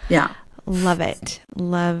 Yeah. Love it.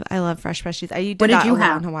 I love fresh juice. I What did did that you a lot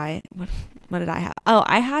have? in Hawaii. What did I have? Oh,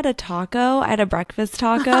 I had a taco. I had a breakfast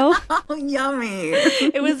taco. Oh, yummy.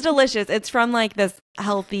 It was delicious. It's from like this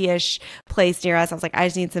healthy-ish place near us. I was like, I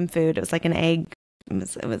just need some food. It was like an egg.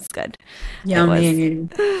 It was good. Yummy.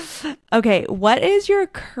 Okay, what is your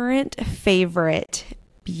current favorite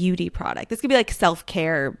beauty product? This could be like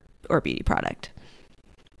self-care or beauty product.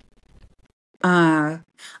 I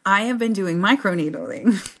have been doing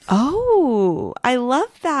microneedling. Oh, I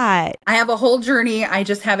love that. I have a whole journey. I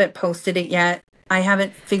just haven't posted it yet. I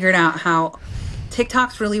haven't figured out how.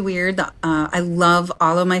 TikTok's really weird. I love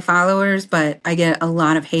all of my followers, but I get a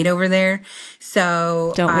lot of hate over there.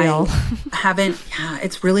 So Don't we all? haven't. Yeah,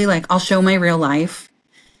 it's really like I'll show my real life.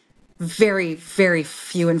 Very, very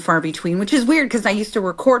few and far between, which is weird because I used to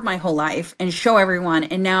record my whole life and show everyone,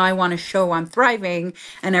 and now I want to show I'm thriving,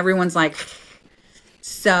 and everyone's like,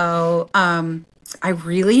 so I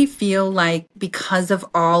really feel like because of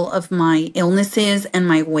all of my illnesses and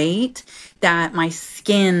my weight, that my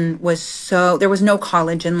skin was there was no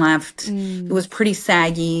collagen left. It was pretty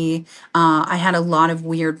saggy. I had a lot of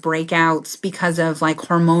weird breakouts because of like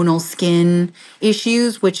hormonal skin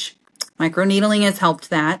issues, which microneedling has helped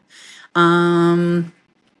that. Yeah,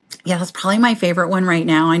 that's probably my favorite one right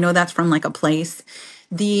now. I know that's from like a place.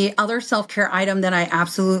 The other self-care item that I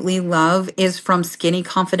absolutely love is from Skinny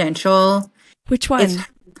Confidential. Which It's one?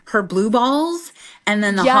 her blue balls and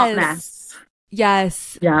then the hot mess.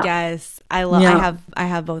 Yes. Yeah. Yes. Yeah. I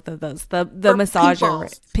have both of those. The Or massager. pink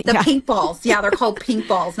balls. The Yeah. pink balls. Yeah, they're called pink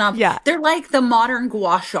balls. Not Yeah. they're like the modern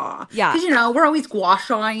gua sha. Yeah. Because we're always gua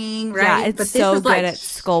shaing, right? Yeah, it's but this so is good like at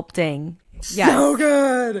sculpting. so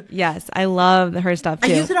good. Yes, I love her stuff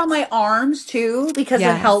too. I use it on my arms too because it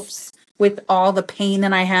Yes. helps with all the pain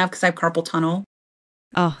that I have because I have carpal tunnel.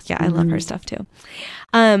 Oh, yeah, I love her stuff too.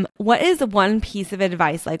 What is one piece of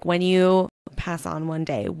advice, like when you pass on one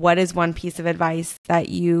day, what is one piece of advice that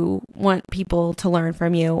you want people to learn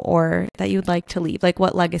from you or that you'd like to leave? Like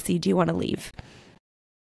what legacy do you want to leave?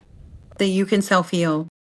 That you can self-heal,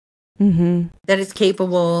 Mm-hmm. that it's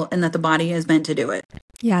capable, and that the body is meant to do it.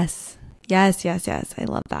 Yes. Yes, yes, yes. I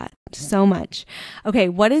love that so much. Okay,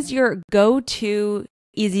 what is your go-to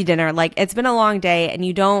easy dinner? Like it's been a long day and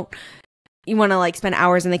you want to like spend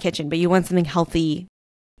hours in the kitchen, but you want something healthy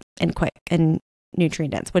and quick and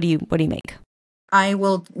nutrient dense. What do you make?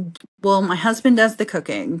 Well, my husband does the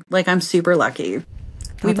cooking. Like I'm super lucky.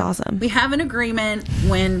 That's awesome. We have an agreement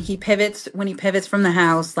when he pivots from the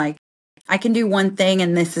house, like I can do one thing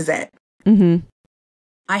and this is it. Mm-hmm.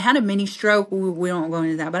 I had a mini stroke. We don't go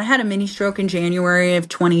into that, but I had a mini stroke in January of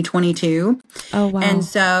 2022. Oh, wow. And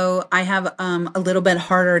so I have a little bit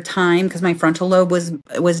harder time because my frontal lobe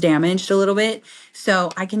was damaged a little bit.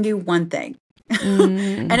 So I can do one thing.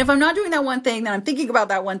 And if I'm not doing that one thing, then I'm thinking about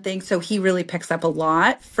that one thing. So he really picks up a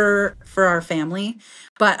lot for our family.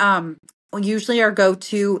 But usually our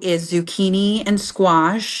go-to is zucchini and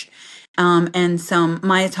squash. And some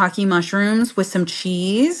maitake mushrooms with some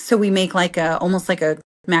cheese. So we make almost like a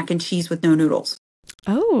mac and cheese with no noodles.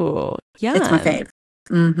 Oh, yeah. It's my fave.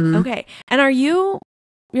 Mm-hmm. Okay. And are you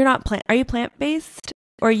plant-based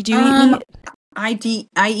or do you eat meat?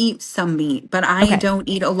 I eat some meat, but I don't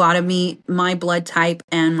eat a lot of meat. My blood type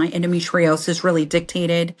and my endometriosis really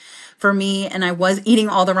dictated for me. And I was eating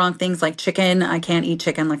all the wrong things like chicken. I can't eat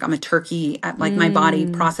chicken. Like I'm a turkey. Like my body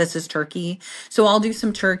processes turkey. So I'll do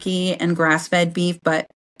some turkey and grass-fed beef, but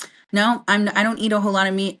no, I don't eat a whole lot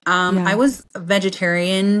of meat. I was a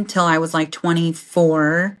vegetarian till I was like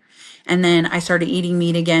 24. And then I started eating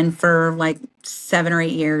meat again for like 7 or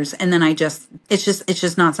 8 years. And then it's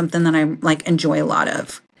just not something that I like enjoy a lot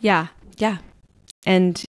of. Yeah. Yeah.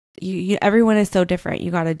 And you everyone is so different. You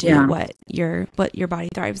got to do what your body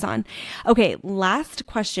thrives on. Okay. Last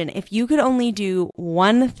question. If you could only do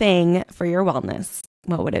one thing for your wellness,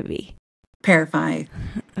 what would it be? Parify.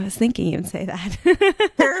 I was thinking you'd say that.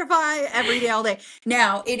 Parify every day, all day.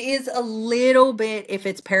 Now, it is a little bit if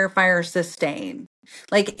it's Parify or Sustain.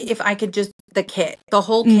 Like if I could just the kit, the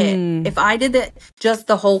whole kit. If I did just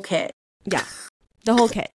the whole kit. Yeah. The whole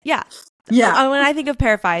kit. Yeah. Yeah. When I think of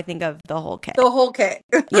Parify, I think of the whole kit. The whole kit.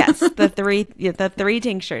 Yes. The three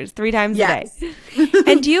tinctures 3 times a day.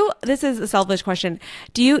 And this is a selfish question.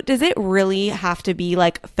 Does it really have to be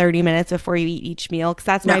like 30 minutes before you eat each meal? Because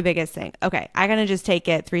that's my biggest thing. Okay. I'm going to just take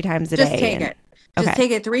it 3 times a day. Just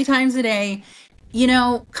take it 3 times a day. You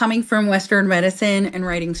know, coming from Western medicine and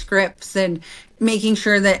writing scripts and making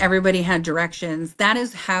sure that everybody had directions, that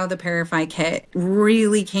is how the Parify kit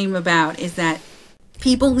really came about, is that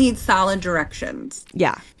people need solid directions.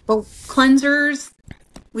 Yeah. But cleansers,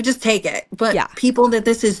 we just take it. But people that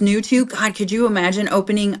this is new to, God, could you imagine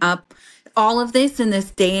opening up all of this in this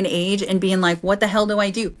day and age and being like, what the hell do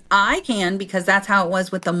I do? I can, because that's how it was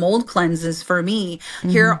with the mold cleanses for me.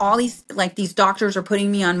 Here are all these, like, these doctors are putting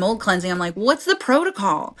me on mold cleansing. I'm like, what's the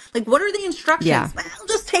protocol? Like, what are the instructions? Yeah. I'll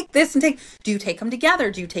just take this and do you take them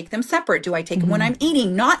together? Do you take them separate? Do I take them when I'm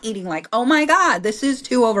eating, not eating? Like, oh my God, this is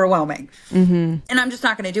too overwhelming. And I'm just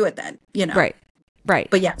not going to do it then, you know? Right.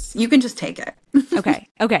 But yes, you can just take it.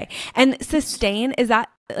 Okay. And Sustain, is that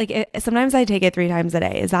like, sometimes I take it 3 times a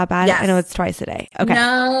day. Is that bad? Yes. I know it's twice a day. Okay.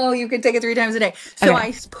 No, you can take it 3 times a day. So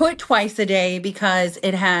I put twice a day because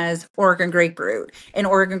it has Oregon grapefruit, and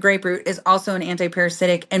Oregon grapefruit is also an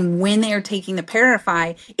anti-parasitic. And when they are taking the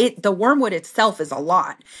Parify, the wormwood itself is a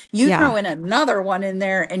lot. You throw in another one in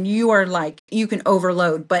there and you are like, you can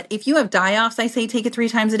overload. But if you have die-offs, I say take it 3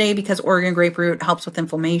 times a day because Oregon grapefruit helps with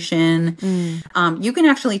inflammation. You can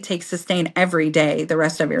actually take Sustain every day the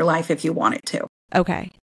rest of your life if you wanted to. Okay.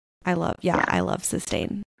 I love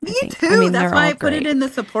Sustain. Me too. That's why I put it in the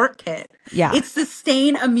support kit. Yeah. It's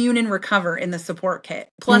Sustain, Immune, and Recover in the support kit,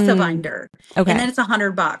 plus a binder. Okay. And then it's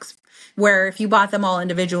 $100, where if you bought them all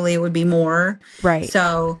individually, it would be more. Right.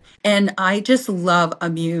 So, and I just love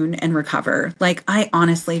Immune and Recover. Like, I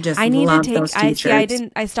honestly just love those t-shirts.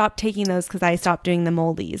 I stopped taking those because I stopped doing the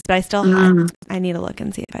moldies, but I still have, I need to look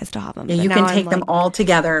and see if I still have them. Yeah, you can take them all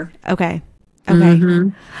together. Okay.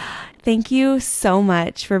 Thank you so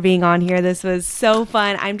much for being on here. This was so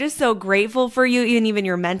fun. I'm just so grateful for you, and even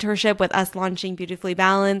your mentorship with us launching Beautifully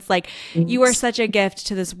Balanced. Like, you are such a gift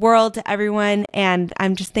to this world, to everyone. And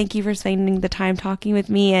I'm just, thank you for spending the time talking with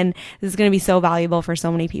me. And this is going to be so valuable for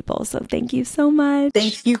so many people. So thank you so much.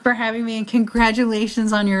 Thank you for having me, and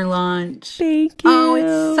congratulations on your launch. Thank you. Oh,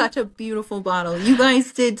 it's such a beautiful bottle. You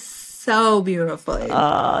guys did so beautifully.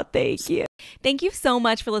 Oh, thank you. Thank you so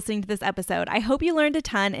much for listening to this episode. I hope you learned a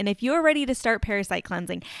ton, and if you are ready to start parasite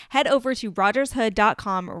cleansing, head over to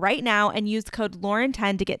rogershood.com right now and use code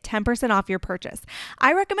Lauren10 to get 10% off your purchase.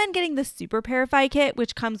 I recommend getting the Super Parify Kit,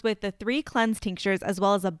 which comes with the 3 cleanse tinctures as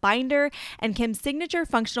well as a binder and Kim's signature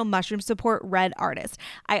functional mushroom support Red Artist.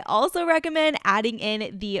 I also recommend adding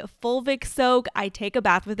in the Fulvic Soak. I take a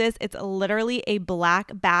bath with this. It's literally a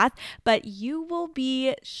black bath, but you will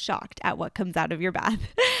be shocked at what comes out of your bath.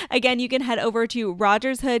 Again, you can head over to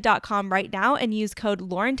rogershood.com right now and use code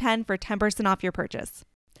Lauren10 for 10% off your purchase.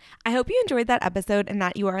 I hope you enjoyed that episode and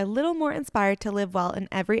that you are a little more inspired to live well in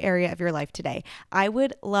every area of your life today. I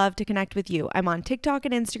would love to connect with you. I'm on TikTok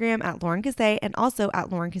and Instagram at Lauren Cassay, and also at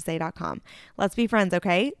laurencasay.com. Let's be friends,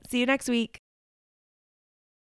 okay? See you next week.